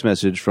a text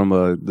message from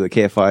the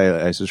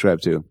KFI I subscribe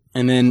to.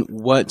 And then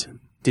what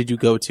did you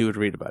go to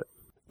read about it?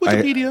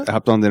 Wikipedia. I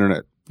hopped on the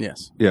internet.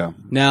 Yes. Yeah.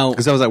 Now,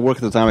 Because I was at work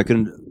at the time, I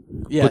couldn't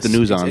yes, put the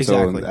news on,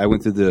 exactly. so I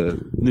went to the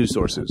news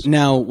sources.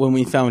 Now, when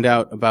we found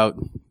out about,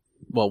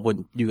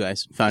 when you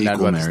guys found out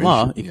Equal about this marriage.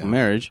 law, equal Yeah.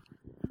 marriage,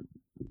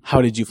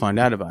 how did you find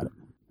out about it?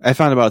 I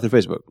found about it through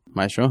Facebook.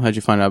 Maestro, how'd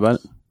you find out about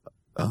it?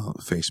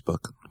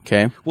 Facebook.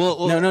 Okay.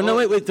 Well, No,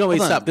 wait,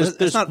 stop.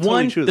 There's not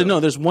one. totally true, though.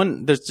 There's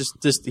one. There's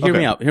just hear Okay.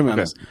 me out. Hear me out. on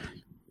this.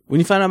 When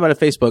you found out about it,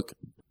 Facebook,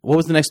 what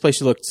was the next place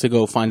you looked to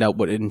go find out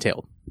what it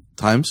entailed?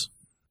 Times.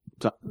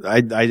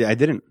 I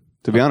didn't.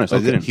 To be honest, I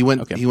didn't. He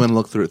went and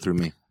looked through it through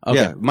me. Okay.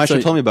 Yeah, Maestro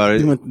So told me about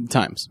it. you went to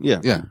Times. Yeah.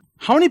 Yeah.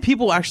 How many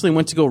people actually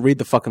went to go read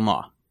the fucking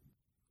law?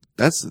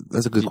 That's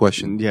a good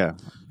question. Yeah.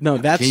 No,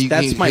 that's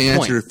Can you my point.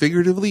 answer it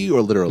figuratively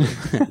or literally?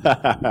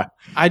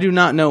 I do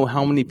not know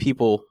how many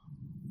people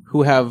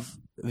who have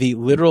the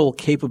literal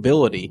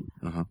capability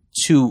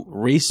to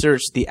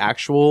research the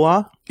actual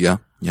law. Yeah.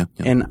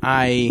 And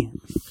I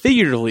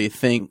figuratively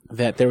think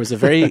that there was a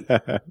very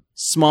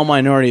small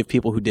minority of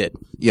people who did.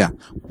 Yeah.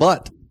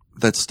 But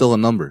that's still a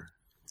number.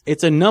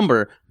 It's a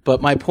number,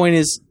 but my point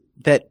is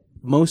that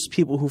most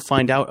people who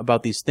find out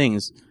about these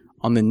things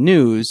on the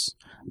news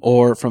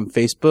or from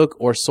Facebook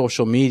or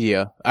social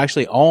media,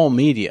 actually all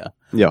media,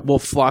 will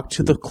flock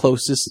to the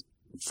closest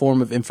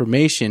form of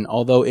information,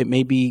 although it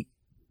may be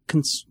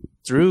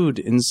construed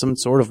in some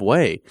sort of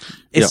way.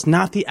 It's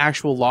not the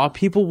actual law.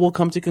 People will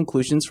come to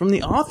conclusions from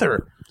the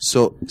author.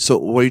 So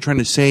what you're trying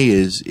to say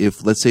is,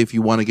 let's say if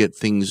you want to get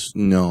things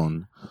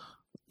known,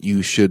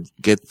 you should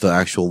get the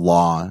actual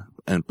law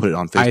and put it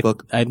on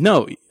Facebook.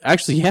 No,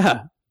 actually,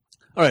 yeah.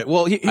 All right.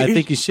 Well, I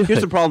think you should.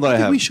 Here's the problem that I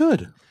have. We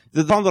should.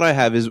 The problem that I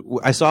have is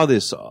I saw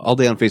this all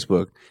day on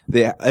Facebook.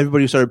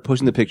 Everybody started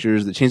posting the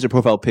pictures. They changed their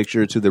profile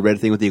picture to the red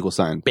thing with the equal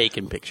sign.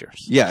 Bacon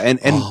pictures. Yeah, and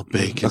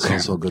bacon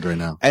sounds so good right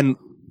now. And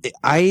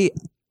I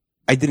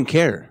didn't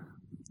care.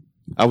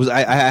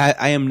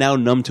 I am now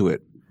numb to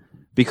it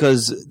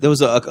because there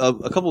was a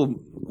couple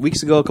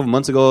weeks ago, a couple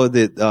months ago,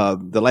 that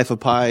the Life of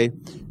Pi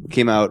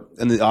came out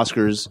in the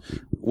Oscars,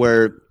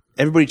 where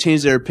everybody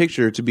changed their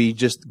picture to be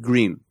just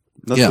green.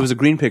 Yeah. It was a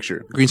green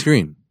picture. Green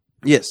screen.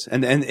 Yes,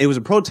 and it was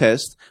a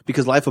protest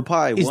because Life of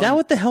Pi Is won. that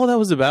what the hell that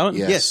was about?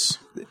 Yes.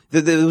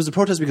 There was a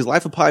protest because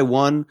Life of Pi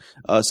won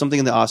something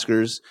in the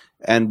Oscars,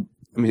 and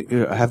I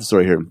mean, I have the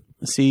story here.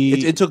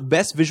 See, It took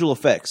Best Visual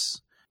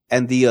Effects,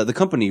 and the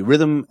company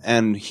Rhythm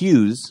and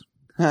Hues,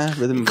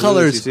 Rhythm and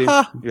Colors, Hues,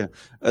 yeah,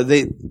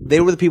 they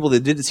were the people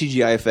that did the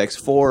CGI effects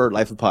for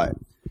Life of Pi.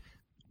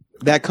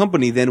 That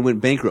company then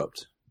went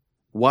bankrupt,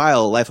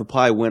 while Life of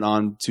Pi went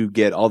on to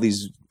get all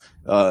these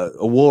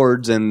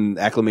awards and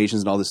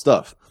acclamations and all this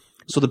stuff.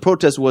 So the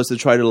protest was to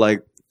try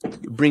to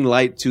bring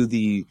light to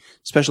the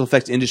special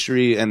effects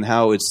industry and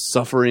how it's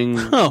suffering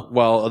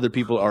while other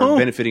people are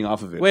benefiting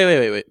off of it.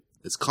 wait.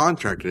 It's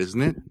contracted,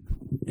 isn't it?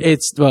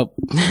 It's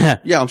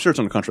Yeah, I'm sure it's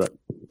on the contract.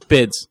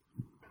 bids.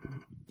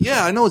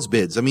 Yeah, I know it's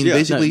bids. I mean, Yeah.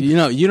 basically, You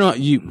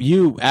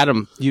know,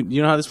 Adam, you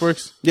know how this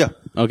works? Yeah.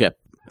 Okay.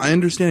 I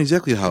understand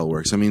exactly how it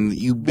works. I mean,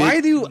 you bid.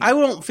 Why do I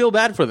won't feel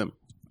bad for them?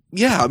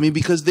 Yeah, I mean,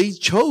 because they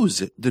chose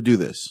to do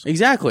this.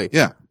 Exactly.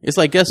 Yeah. It's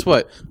like, guess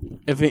what?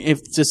 If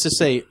just to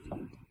say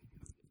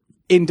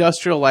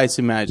industrial lights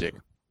and magic.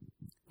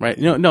 Right?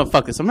 No,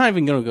 fuck this. I'm not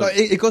even going to go. No,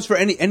 it goes for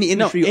any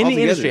industry. any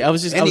altogether. industry. I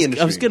was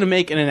industry. going to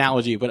make an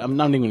analogy, but I'm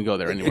not even going to go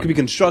there anymore. It could be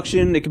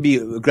construction. It could be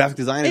graphic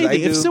design. As I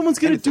Anything. do. If someone's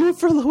going to do it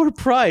for a lower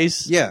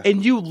price, Yeah.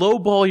 and you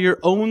lowball your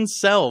own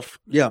self,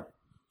 Yeah.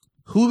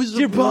 Who is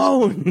your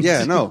bones.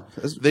 Yeah. No.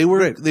 They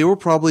were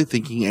probably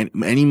thinking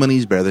any money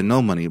is better than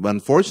no money, but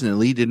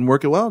unfortunately, it didn't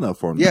work well enough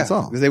for them. Yeah. That's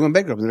all. Because they went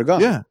bankrupt and they're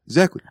gone. Yeah,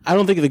 exactly. I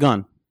don't think they're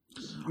gone.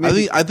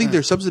 I think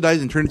they're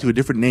subsidized and turned into a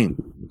different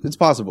name. It's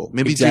possible.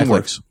 Maybe Exactly.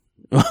 DreamWorks.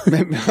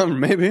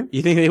 Maybe.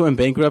 You think they went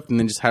bankrupt and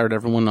then just hired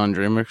everyone on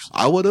DreamWorks?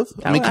 I would have.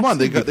 I mean, come on,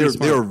 they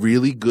were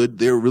really good.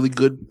 They were really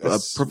good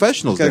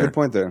professionals Got a there. good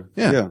point there.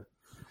 Yeah.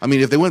 I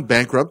mean, if they went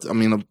bankrupt, I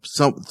mean,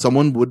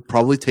 someone would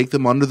probably take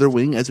them under their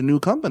wing as a new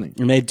company.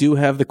 And they do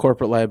have the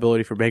corporate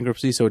liability for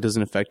bankruptcy, so it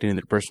doesn't affect any of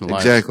their personal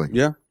lives. Exactly.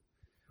 Yeah.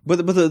 But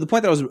the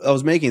point that I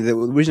was making, the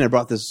reason I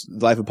brought this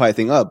Life of Pi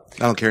thing up.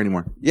 I don't care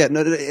anymore. Yeah,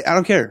 no, I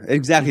don't care.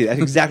 Exactly. That's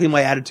exactly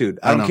my attitude.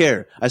 I don't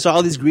care. I saw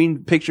all these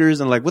green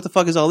pictures and what the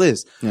fuck is all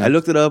this? Yeah. I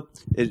looked it up.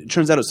 It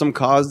turns out it's some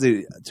cause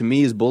that to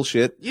me is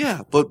bullshit.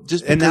 Yeah, but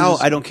just And now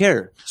because- I don't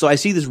care. So I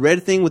see this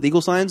red thing with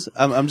eagle signs.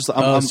 I'm so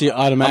you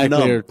automatically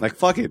I'm are- numb.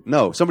 Fuck it.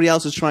 No, somebody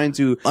else is trying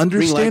to bring light to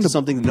Understandable.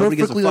 something that nobody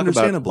gives a Perfectly fuck about.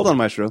 understandable. Hold on,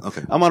 Maestro.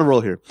 Okay. I'm on a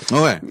roll here.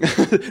 Okay.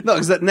 No,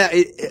 because now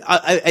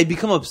I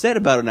become upset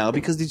about it now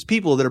because these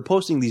people that are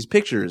posting these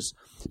pictures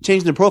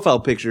changing their profile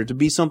picture to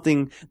be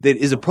something that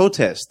is a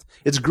protest.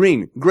 It's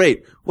green.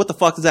 Great. What the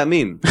fuck does that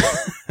mean?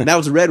 Now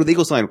it's red with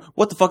eagle sign.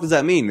 What the fuck does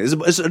that mean? It's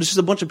just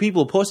a bunch of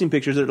people posting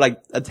pictures that are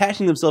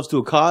attaching themselves to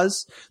a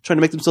cause, trying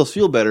to make themselves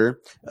feel better,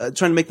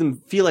 trying to make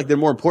them feel like they're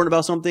more important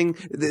about something.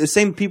 The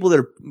same people that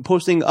are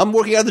posting, I'm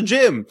working at the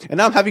gym and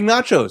now I'm having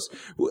nachos.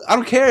 I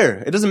don't care.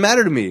 It doesn't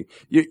matter to me.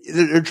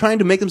 They're trying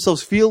to make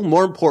themselves feel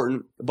more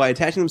important by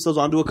attaching themselves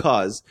onto a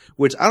cause,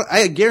 which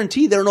I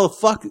guarantee they don't know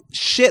fuck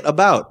shit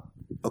about.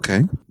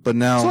 Okay. But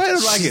now, So I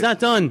don't like He's it. not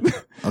done.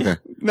 okay.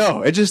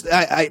 No, it just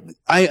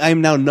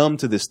I'm now numb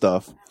to this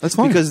stuff, That's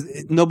fine.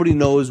 Because nobody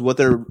knows what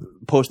they're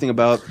posting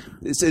about.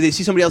 So they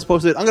see somebody else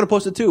post it. I'm going to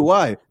post it too.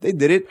 Why? They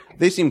did it.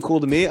 They seem cool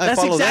to me. I That's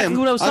follow exactly them.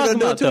 what I was I'm talking gonna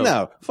do about, it too though.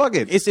 now. Fuck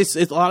it. It's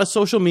a lot of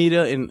social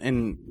media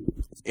and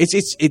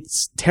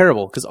it's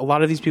terrible because a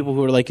lot of these people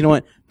who are like, you know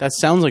what, that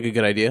sounds like a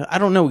good idea. I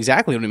don't know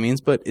exactly what it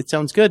means, but it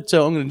sounds good,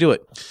 so I'm going to do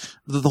it.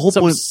 The whole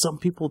point. Some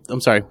people.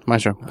 I'm sorry,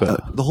 Maestro. Go ahead.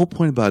 The whole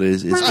point about it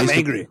is I'm based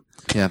angry.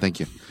 Yeah, thank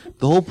you.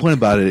 The whole point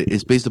about it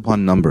is based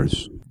upon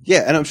numbers.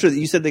 Yeah, and I'm sure that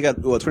you said they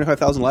got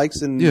 25,000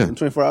 likes in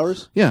 24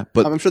 hours. Yeah,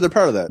 but I'm sure they're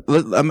proud of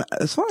that.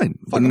 It's fine.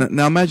 But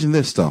now imagine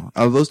this, though.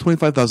 Out of those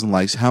 25,000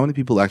 likes, how many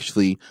people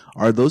actually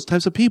are those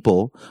types of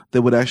people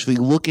that would actually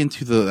look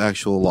into the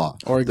actual law?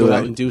 Or go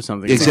out and do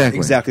something. Exactly.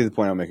 Exactly the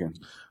point I'm making.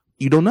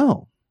 You don't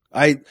know.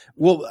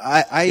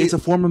 It's a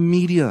form of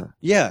media.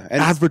 Yeah,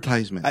 and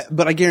Advertisement.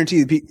 but I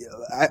guarantee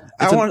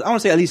I want to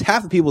say at least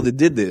half the people that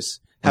did this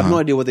have no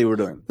idea what they were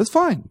doing. That's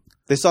fine.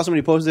 They saw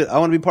somebody post it. I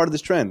want to be part of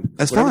this trend.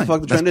 That's Whatever fine. the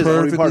fuck the trend That's is, I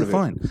want to be part of it.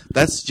 fine.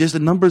 That's just a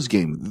numbers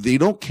game. They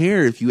don't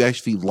care if you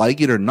actually like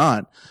it or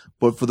not.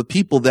 But for the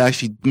people that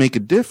actually make a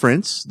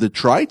difference, that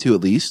try to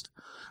at least,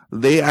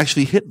 they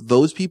actually hit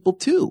those people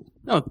too.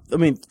 No, I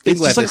mean, think It's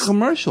about just like a this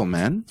commercial,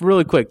 man.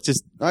 really quick.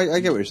 Just I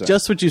get what you're saying.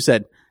 just what you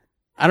said.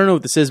 I don't know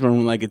what this is, but I'm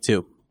gonna like it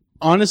too.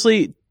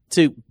 Honestly,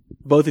 to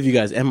both of you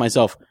guys and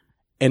myself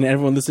and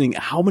everyone listening,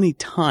 how many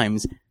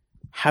times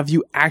have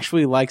you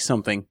actually liked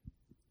something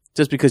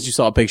just because you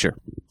saw a picture?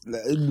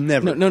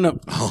 Never. No.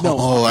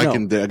 I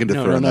can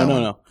defer on that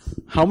one. No.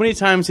 How many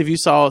times have you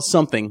saw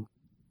something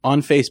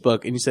on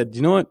Facebook and you said,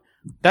 you know what?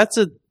 That's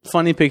a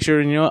funny picture,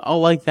 and you know what?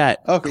 I'll like that.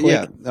 Okay,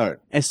 Click. yeah. All right.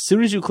 As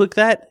soon as you click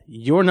that,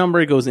 your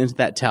number goes into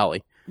that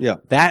tally. Yeah.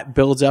 That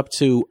builds up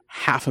to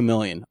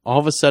 500,000. All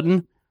of a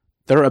sudden,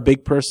 they're a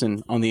big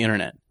person on the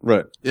internet.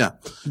 Right. Yeah.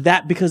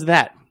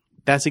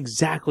 That's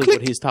exactly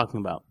what he's talking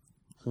about.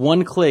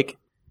 One click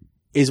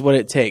is what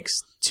it takes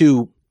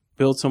to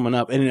build someone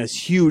up, and in a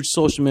huge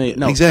social media.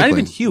 No, Exactly. not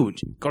even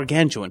huge,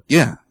 gargantuan.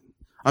 Yeah.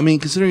 I mean,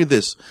 considering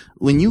this,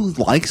 when you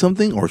like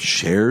something or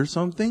share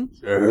something,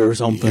 Or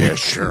something.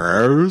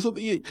 share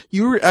something,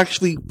 you're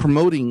actually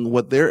promoting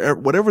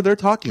whatever they're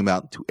talking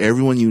about to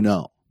everyone you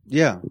know.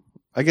 Yeah.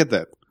 I get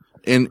that.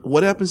 And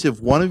what happens if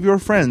one of your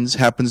friends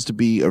happens to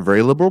be a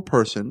very liberal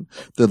person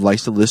that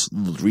likes to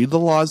read the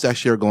laws that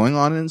actually are going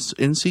on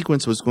in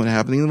sequence what's going to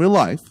happen in real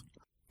life,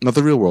 not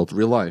the real world,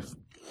 real life,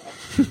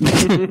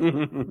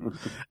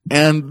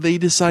 and they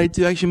decide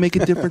to actually make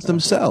a difference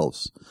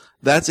themselves.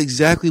 That's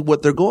exactly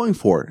what they're going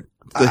for.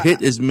 To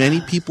hit as many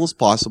people as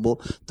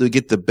possible to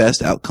get the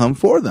best outcome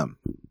for them.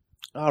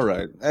 All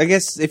right. I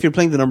guess if you're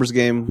playing the numbers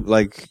game,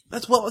 like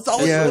That's all.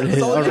 Yeah,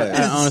 That's all all it right. is.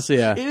 Honestly,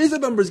 yeah. It is a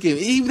numbers game.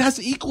 It even has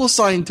an equal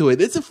sign to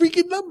it. It's a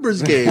freaking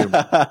numbers game.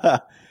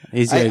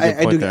 He's got a good I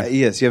point do. there.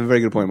 Yes, you have a very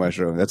good point,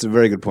 Maestro. That's a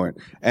very good point.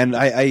 And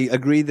I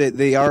agree that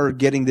they are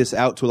getting this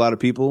out to a lot of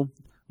people,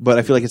 but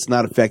I feel like it's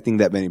not affecting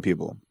that many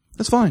people.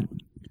 That's fine.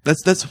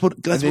 That's And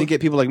then you what,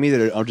 get people like me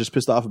that are just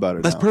pissed off about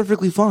it. that's now.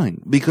 perfectly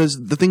fine. Because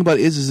the thing about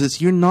it is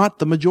that you're not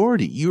the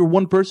majority. You're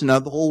one person out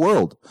of the whole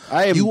world.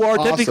 I am You are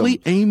awesome.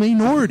 technically a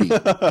minority.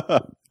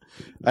 I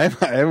am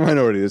a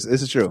minority. This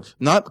is true.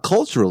 Not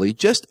culturally,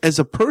 just as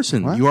a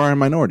person, you are a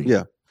minority.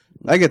 Yeah,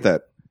 I get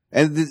that.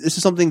 And this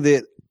is something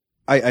that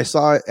I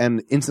saw it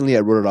and instantly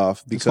I wrote it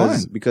off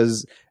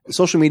because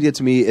social media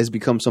to me has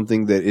become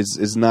something that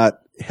is not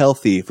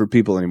healthy for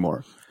people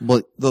anymore.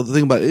 But the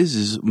thing about it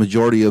is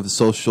majority of the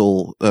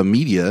social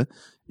media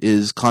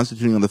is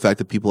constituting on the fact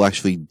that people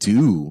actually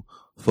do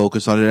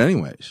focus on it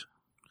anyways.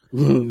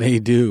 They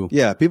do.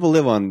 Yeah, people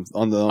live on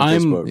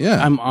Facebook.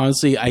 Yeah. I'm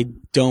honestly,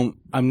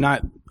 I'm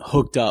not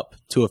hooked up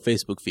to a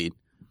Facebook feed.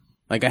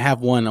 Like I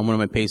have one on one of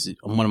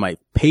my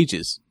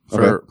pages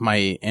for Okay.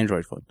 my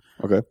Android phone.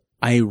 Okay.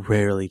 I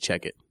rarely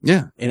check it.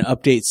 Yeah. And it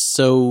updates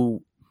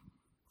so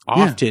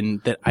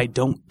often that I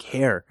don't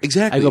care.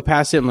 Exactly. I go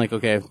past it. I'm like,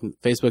 okay,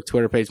 Facebook,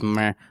 Twitter page.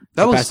 Meh.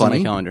 That Go was past it on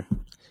funny. my calendar.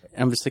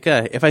 I'm just like,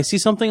 if I see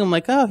something, I'm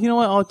like, oh, you know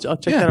what? I'll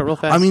check that out real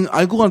fast. I mean,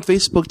 I go on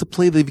Facebook to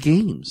play the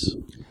games.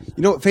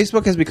 You know,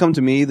 Facebook has become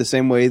to me the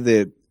same way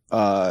that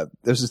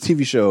there's this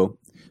TV show.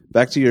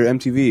 Back to your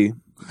MTV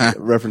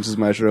references,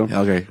 Maestro.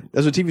 Okay.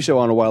 There's a TV show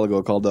on a while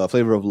ago called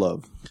Flavor of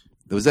Love.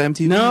 Was that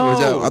MTV? No. Or was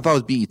that, I thought it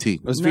was BET.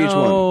 It was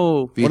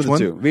No. VH1. One of the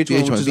two.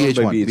 VH1, which is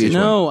owned by BET.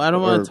 no, I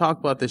don't want Or- to talk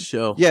about this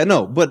show. Yeah,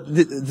 no, but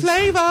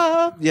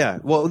Flavor! yeah.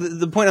 Well,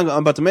 the point I'm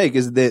about to make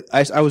is that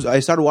I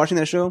started watching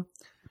that show,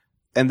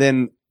 and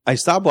then I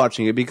stopped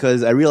watching it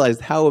because I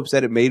realized how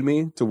upset it made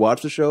me to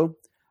watch the show.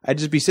 I'd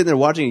just be sitting there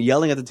watching and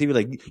yelling at the TV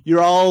like,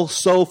 "You're all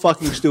so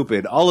fucking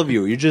stupid, all of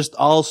you. You're just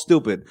all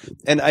stupid."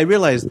 And I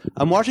realized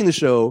I'm watching the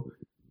show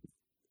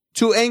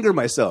to anger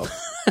myself,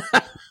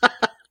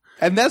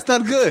 and that's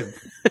not good.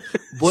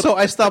 So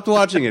I stopped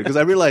watching it because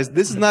I realized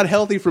this is not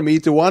healthy for me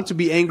to want to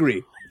be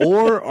angry.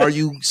 Or are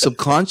you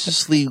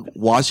subconsciously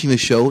watching the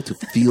show to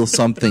feel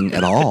something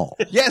at all?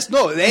 Yes,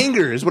 no,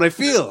 anger is what I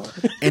feel.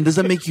 And does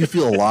that make you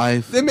feel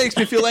alive? It makes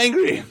me feel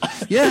angry.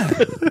 Yeah.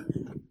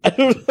 I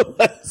don't know.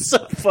 That's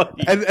so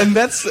funny. And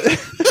that's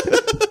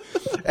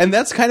And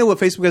that's kind of what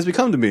Facebook has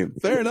become to me.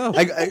 Fair enough.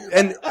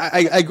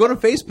 I go to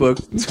Facebook.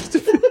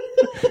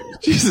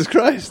 Jesus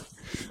Christ.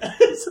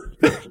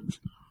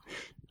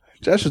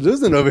 Josh is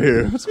losing over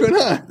here. What's going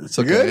on? It's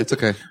okay. It's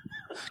okay.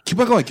 Keep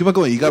on going.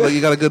 You got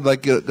a good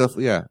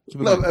yeah. Keep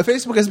on No, going.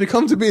 Facebook has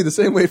become to me the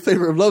same way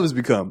Flavor of Love has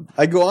become.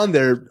 I go on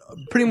there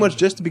pretty much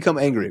just to become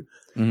angry.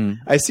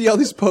 Mm-hmm. I see all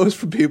these posts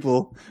from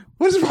people.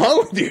 What is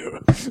wrong with you?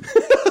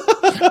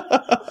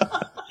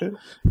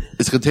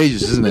 It's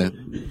contagious, isn't it?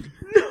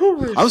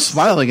 No, I'm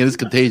smiling and it's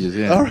contagious.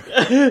 Yeah. All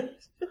right.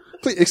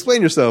 Please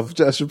explain yourself,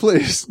 Joshua,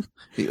 please.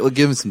 Give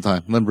him some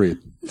time. Let him breathe.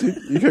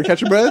 You can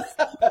catch your breath?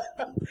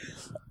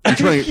 I'm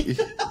trying.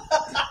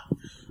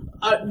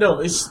 No,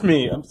 it's just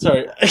me. I'm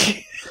sorry.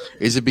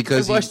 Is it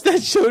because I watched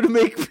that show to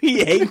make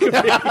me angry.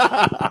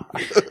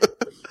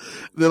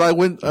 then I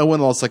went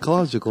all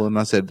psychological and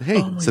I said,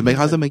 "Hey, so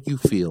how does that make you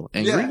feel?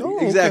 Angry? Yeah,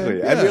 Oh, exactly.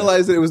 okay. I Yeah.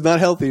 realized that it was not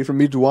healthy for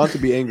me to want to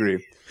be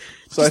angry.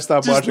 So I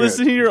stopped Just watching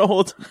listen it. to your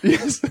whole time.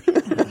 Yes.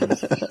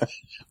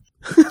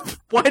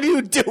 Why do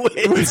you do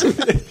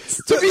it?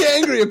 To be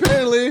angry,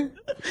 apparently.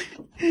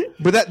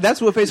 But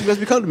that's what Facebook has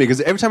become to me.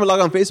 Because every time I log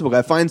on Facebook,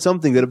 I find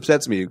something that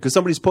upsets me. Because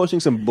somebody's posting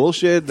some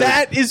bullshit.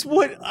 That is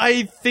what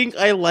I think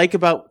I like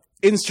about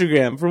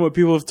Instagram, from what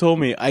people have told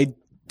me. I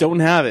don't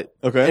have it.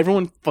 Okay.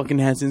 Everyone fucking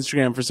has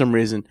Instagram for some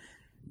reason.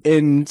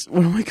 And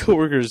one of my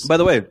coworkers. By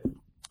the way,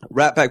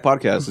 Rat Pack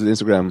Podcast is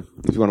Instagram.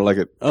 If you want to like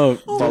it. Oh,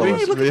 Follow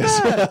us. Look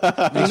at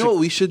that. You know what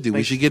we should do?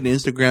 We should get an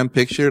Instagram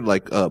picture,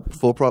 like a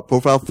full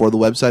profile for the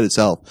website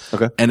itself.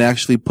 Okay. And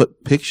actually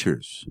put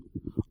pictures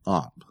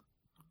up.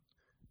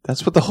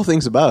 That's what the whole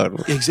thing's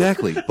about.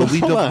 Exactly. But we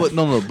don't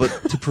put,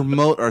 but to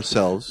promote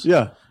ourselves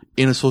Yeah.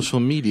 in a social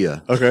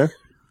media. Okay.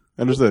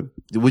 Understood.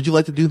 Would you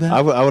like to do that?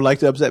 I would like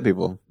to upset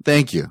people.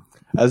 Thank you.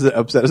 As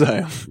upset as I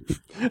am.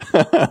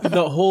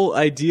 the whole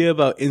idea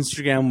about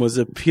Instagram was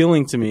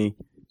appealing to me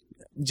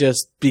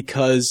just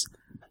because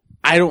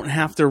I don't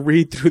have to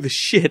read through the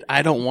shit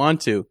I don't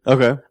want to.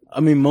 Okay. I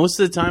mean, most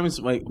of the time, it's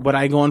like when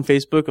I go on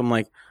Facebook, I'm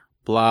like,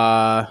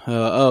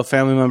 blah,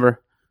 family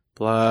member,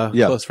 blah,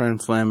 Yeah. close friend,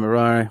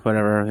 flammer,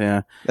 whatever,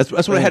 yeah. That's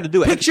what I had to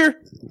do. Picture,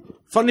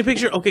 funny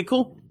picture, okay,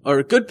 cool, or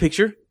a good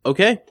picture,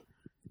 okay,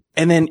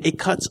 and then it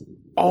cuts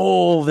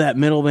all that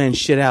middleman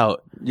shit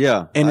out,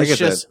 Yeah. and I it's get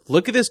just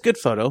look at this good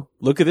photo,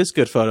 look at this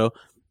good photo.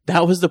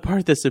 That was the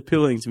part that's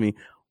appealing to me.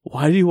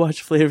 Why do you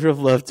watch Flavor of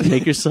Love to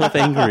make yourself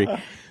angry?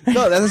 that.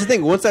 No, that's the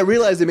thing. Once I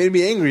realized it made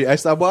me angry, I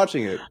stopped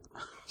watching it.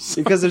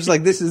 Because it's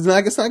like, it's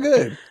not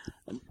good.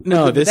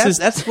 No,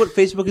 That's what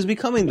Facebook is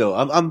becoming, though.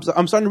 I'm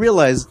starting to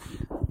realize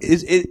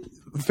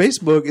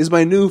Facebook is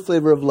my new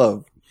Flavor of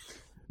Love.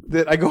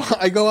 That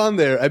I go on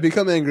there, I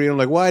become angry, and I'm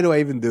like, why do I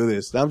even do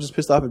this? Now I'm just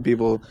pissed off at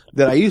people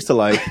that I used to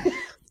like.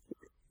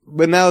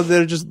 But now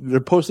they're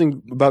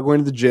posting about going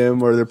to the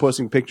gym, or they're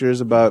posting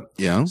pictures about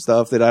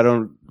stuff that I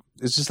don't.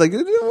 It's just like,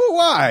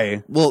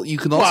 why? Well, you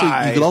can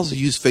also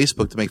use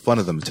Facebook to make fun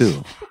of them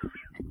too.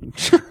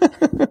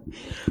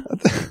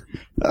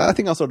 I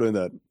think I'll start doing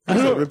that. I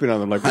start ripping on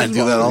them like I do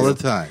that all the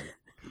time.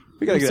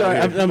 We gotta get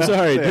out of here. I'm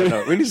sorry. Yeah,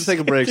 no, we need to take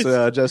a break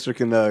so Jester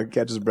can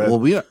catch his breath. Well,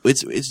 we've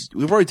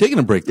already taken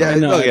a break. Though. yeah,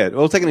 no. okay.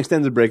 We'll take an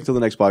extended break until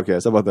the next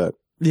podcast. How about that?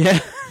 Yeah.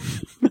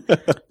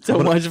 So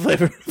much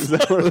Flavor.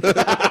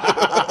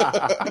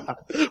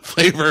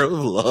 Flavor of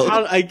Love.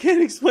 I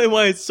can't explain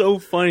why it's so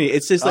funny.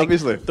 It's just like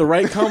Obviously. the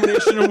right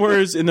combination of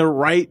words in the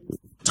right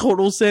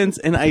total sense.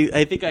 And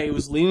I think I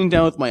was leaning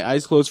down with my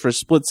eyes closed for a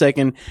split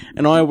second,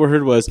 and all I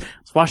heard was I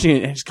was watching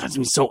it, and it just got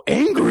me so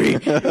angry.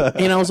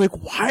 And I was like,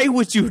 why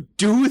would you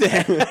do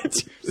that?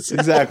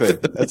 Exactly.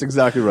 That's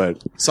exactly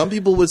right. Some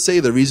people would say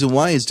the reason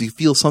why is to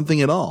feel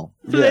something at all.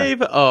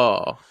 Flavor.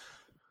 Oh.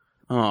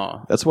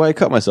 That's why I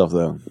cut myself,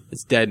 though.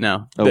 It's dead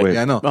now. Oh, wait.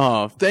 Yeah, I know.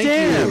 Oh, Thank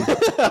you.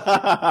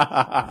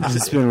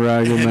 It's been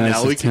riding now we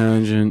massive can-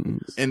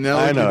 tangent. And now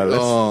I know.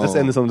 Oh. Let's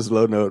end this on this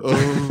low note.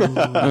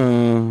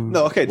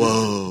 No, okay.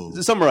 Whoa.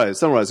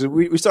 Summarize.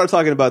 We started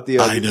talking about the.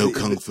 I know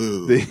kung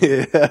fu.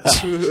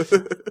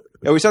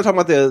 Yeah, we started talking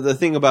about the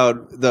thing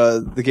about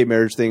the gay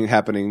marriage thing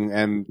happening,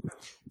 and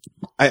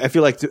I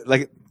feel like to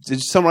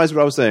summarize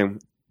what I was saying,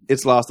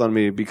 it's lost on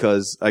me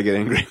because I get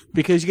angry.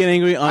 Because you get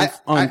angry on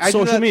I do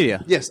social not-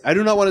 media. Yes, I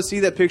do not want to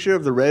see that picture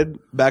of the red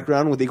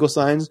background with equal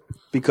signs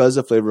because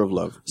of Flavor of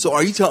Love. So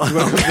are you telling?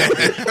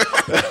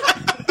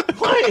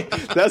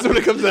 That's what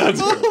it comes down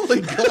to. Oh my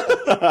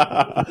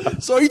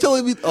god! So are you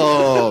telling me?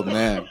 Oh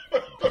man!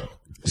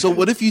 So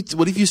what if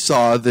you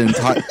saw the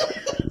entire?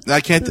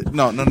 I can't.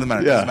 No, doesn't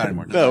matter. Doesn't matter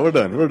anymore. No, we're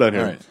done. We're done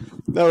here. All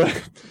right. All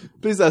right.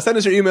 Please send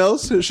us your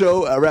emails to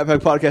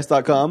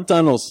show@ratpackpodcast.com.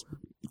 Tunnels.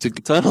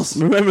 Tunnels.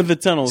 Remember the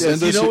tunnels.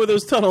 Send You us know your- where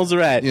those tunnels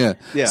are at. Yeah.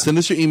 Yeah. Send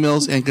us your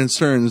emails and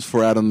concerns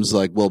for Adam's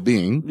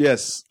well-being.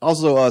 Yes.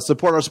 Also,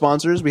 support our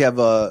sponsors. We have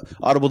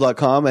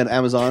audible.com and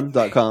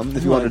amazon.com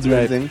if you want to do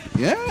Right. anything.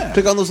 Yeah.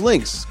 Click on those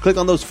links. Click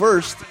on those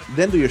first,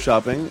 then do your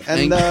shopping, and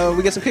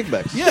we get some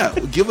kickbacks. Yeah.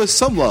 Give us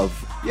some love.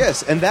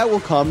 Yes, and that will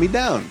calm me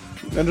down.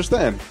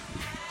 Understand?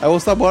 I will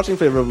stop watching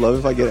Flavor of Love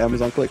if I get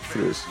Amazon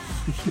click-throughs.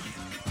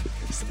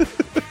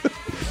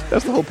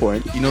 That's the whole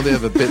point. You know they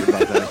have a bit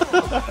about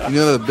that. You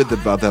know they have a bit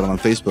about that on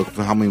Facebook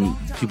for how many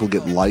people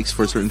get likes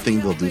for a certain thing.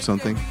 They'll do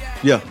something.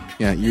 Yeah.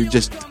 Yeah, you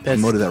just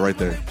promoted that right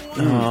there.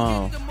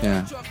 Oh.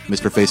 Yeah,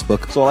 Mr.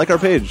 Facebook. So like our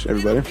page,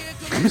 everybody.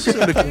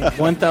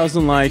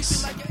 1,000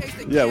 likes.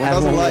 Yeah, 1,000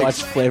 Everyone likes.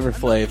 watch Flavor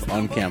Flav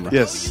on camera.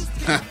 Yes.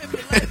 Yeah,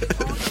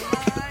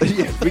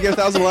 if we get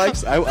 1,000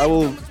 likes, I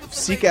will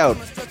seek out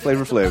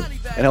Flavor Flav,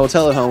 and I will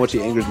tell him how much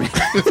he angers me.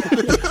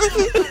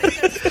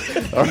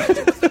 All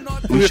right.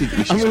 We should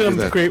I'm do going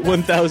to that. create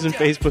 1,000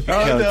 Facebook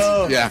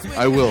accounts. Yeah,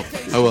 I will.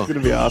 It's going to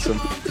be awesome.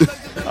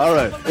 All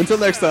right. Until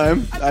next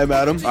time, I'm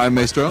Adam. I'm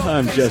Maestro.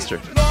 I'm Jester.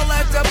 all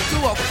adds up to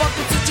a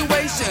fucking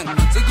situation.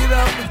 So get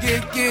up and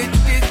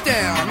get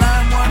down.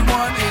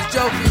 911 is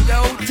joking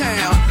your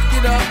town.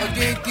 Get up and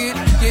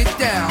get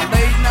down.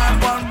 Late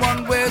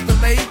 911, where's the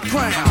late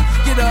crown?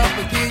 Get up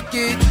and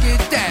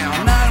get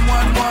down.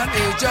 911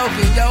 is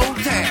joking your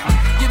town.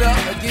 Get up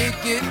and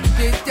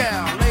get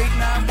down.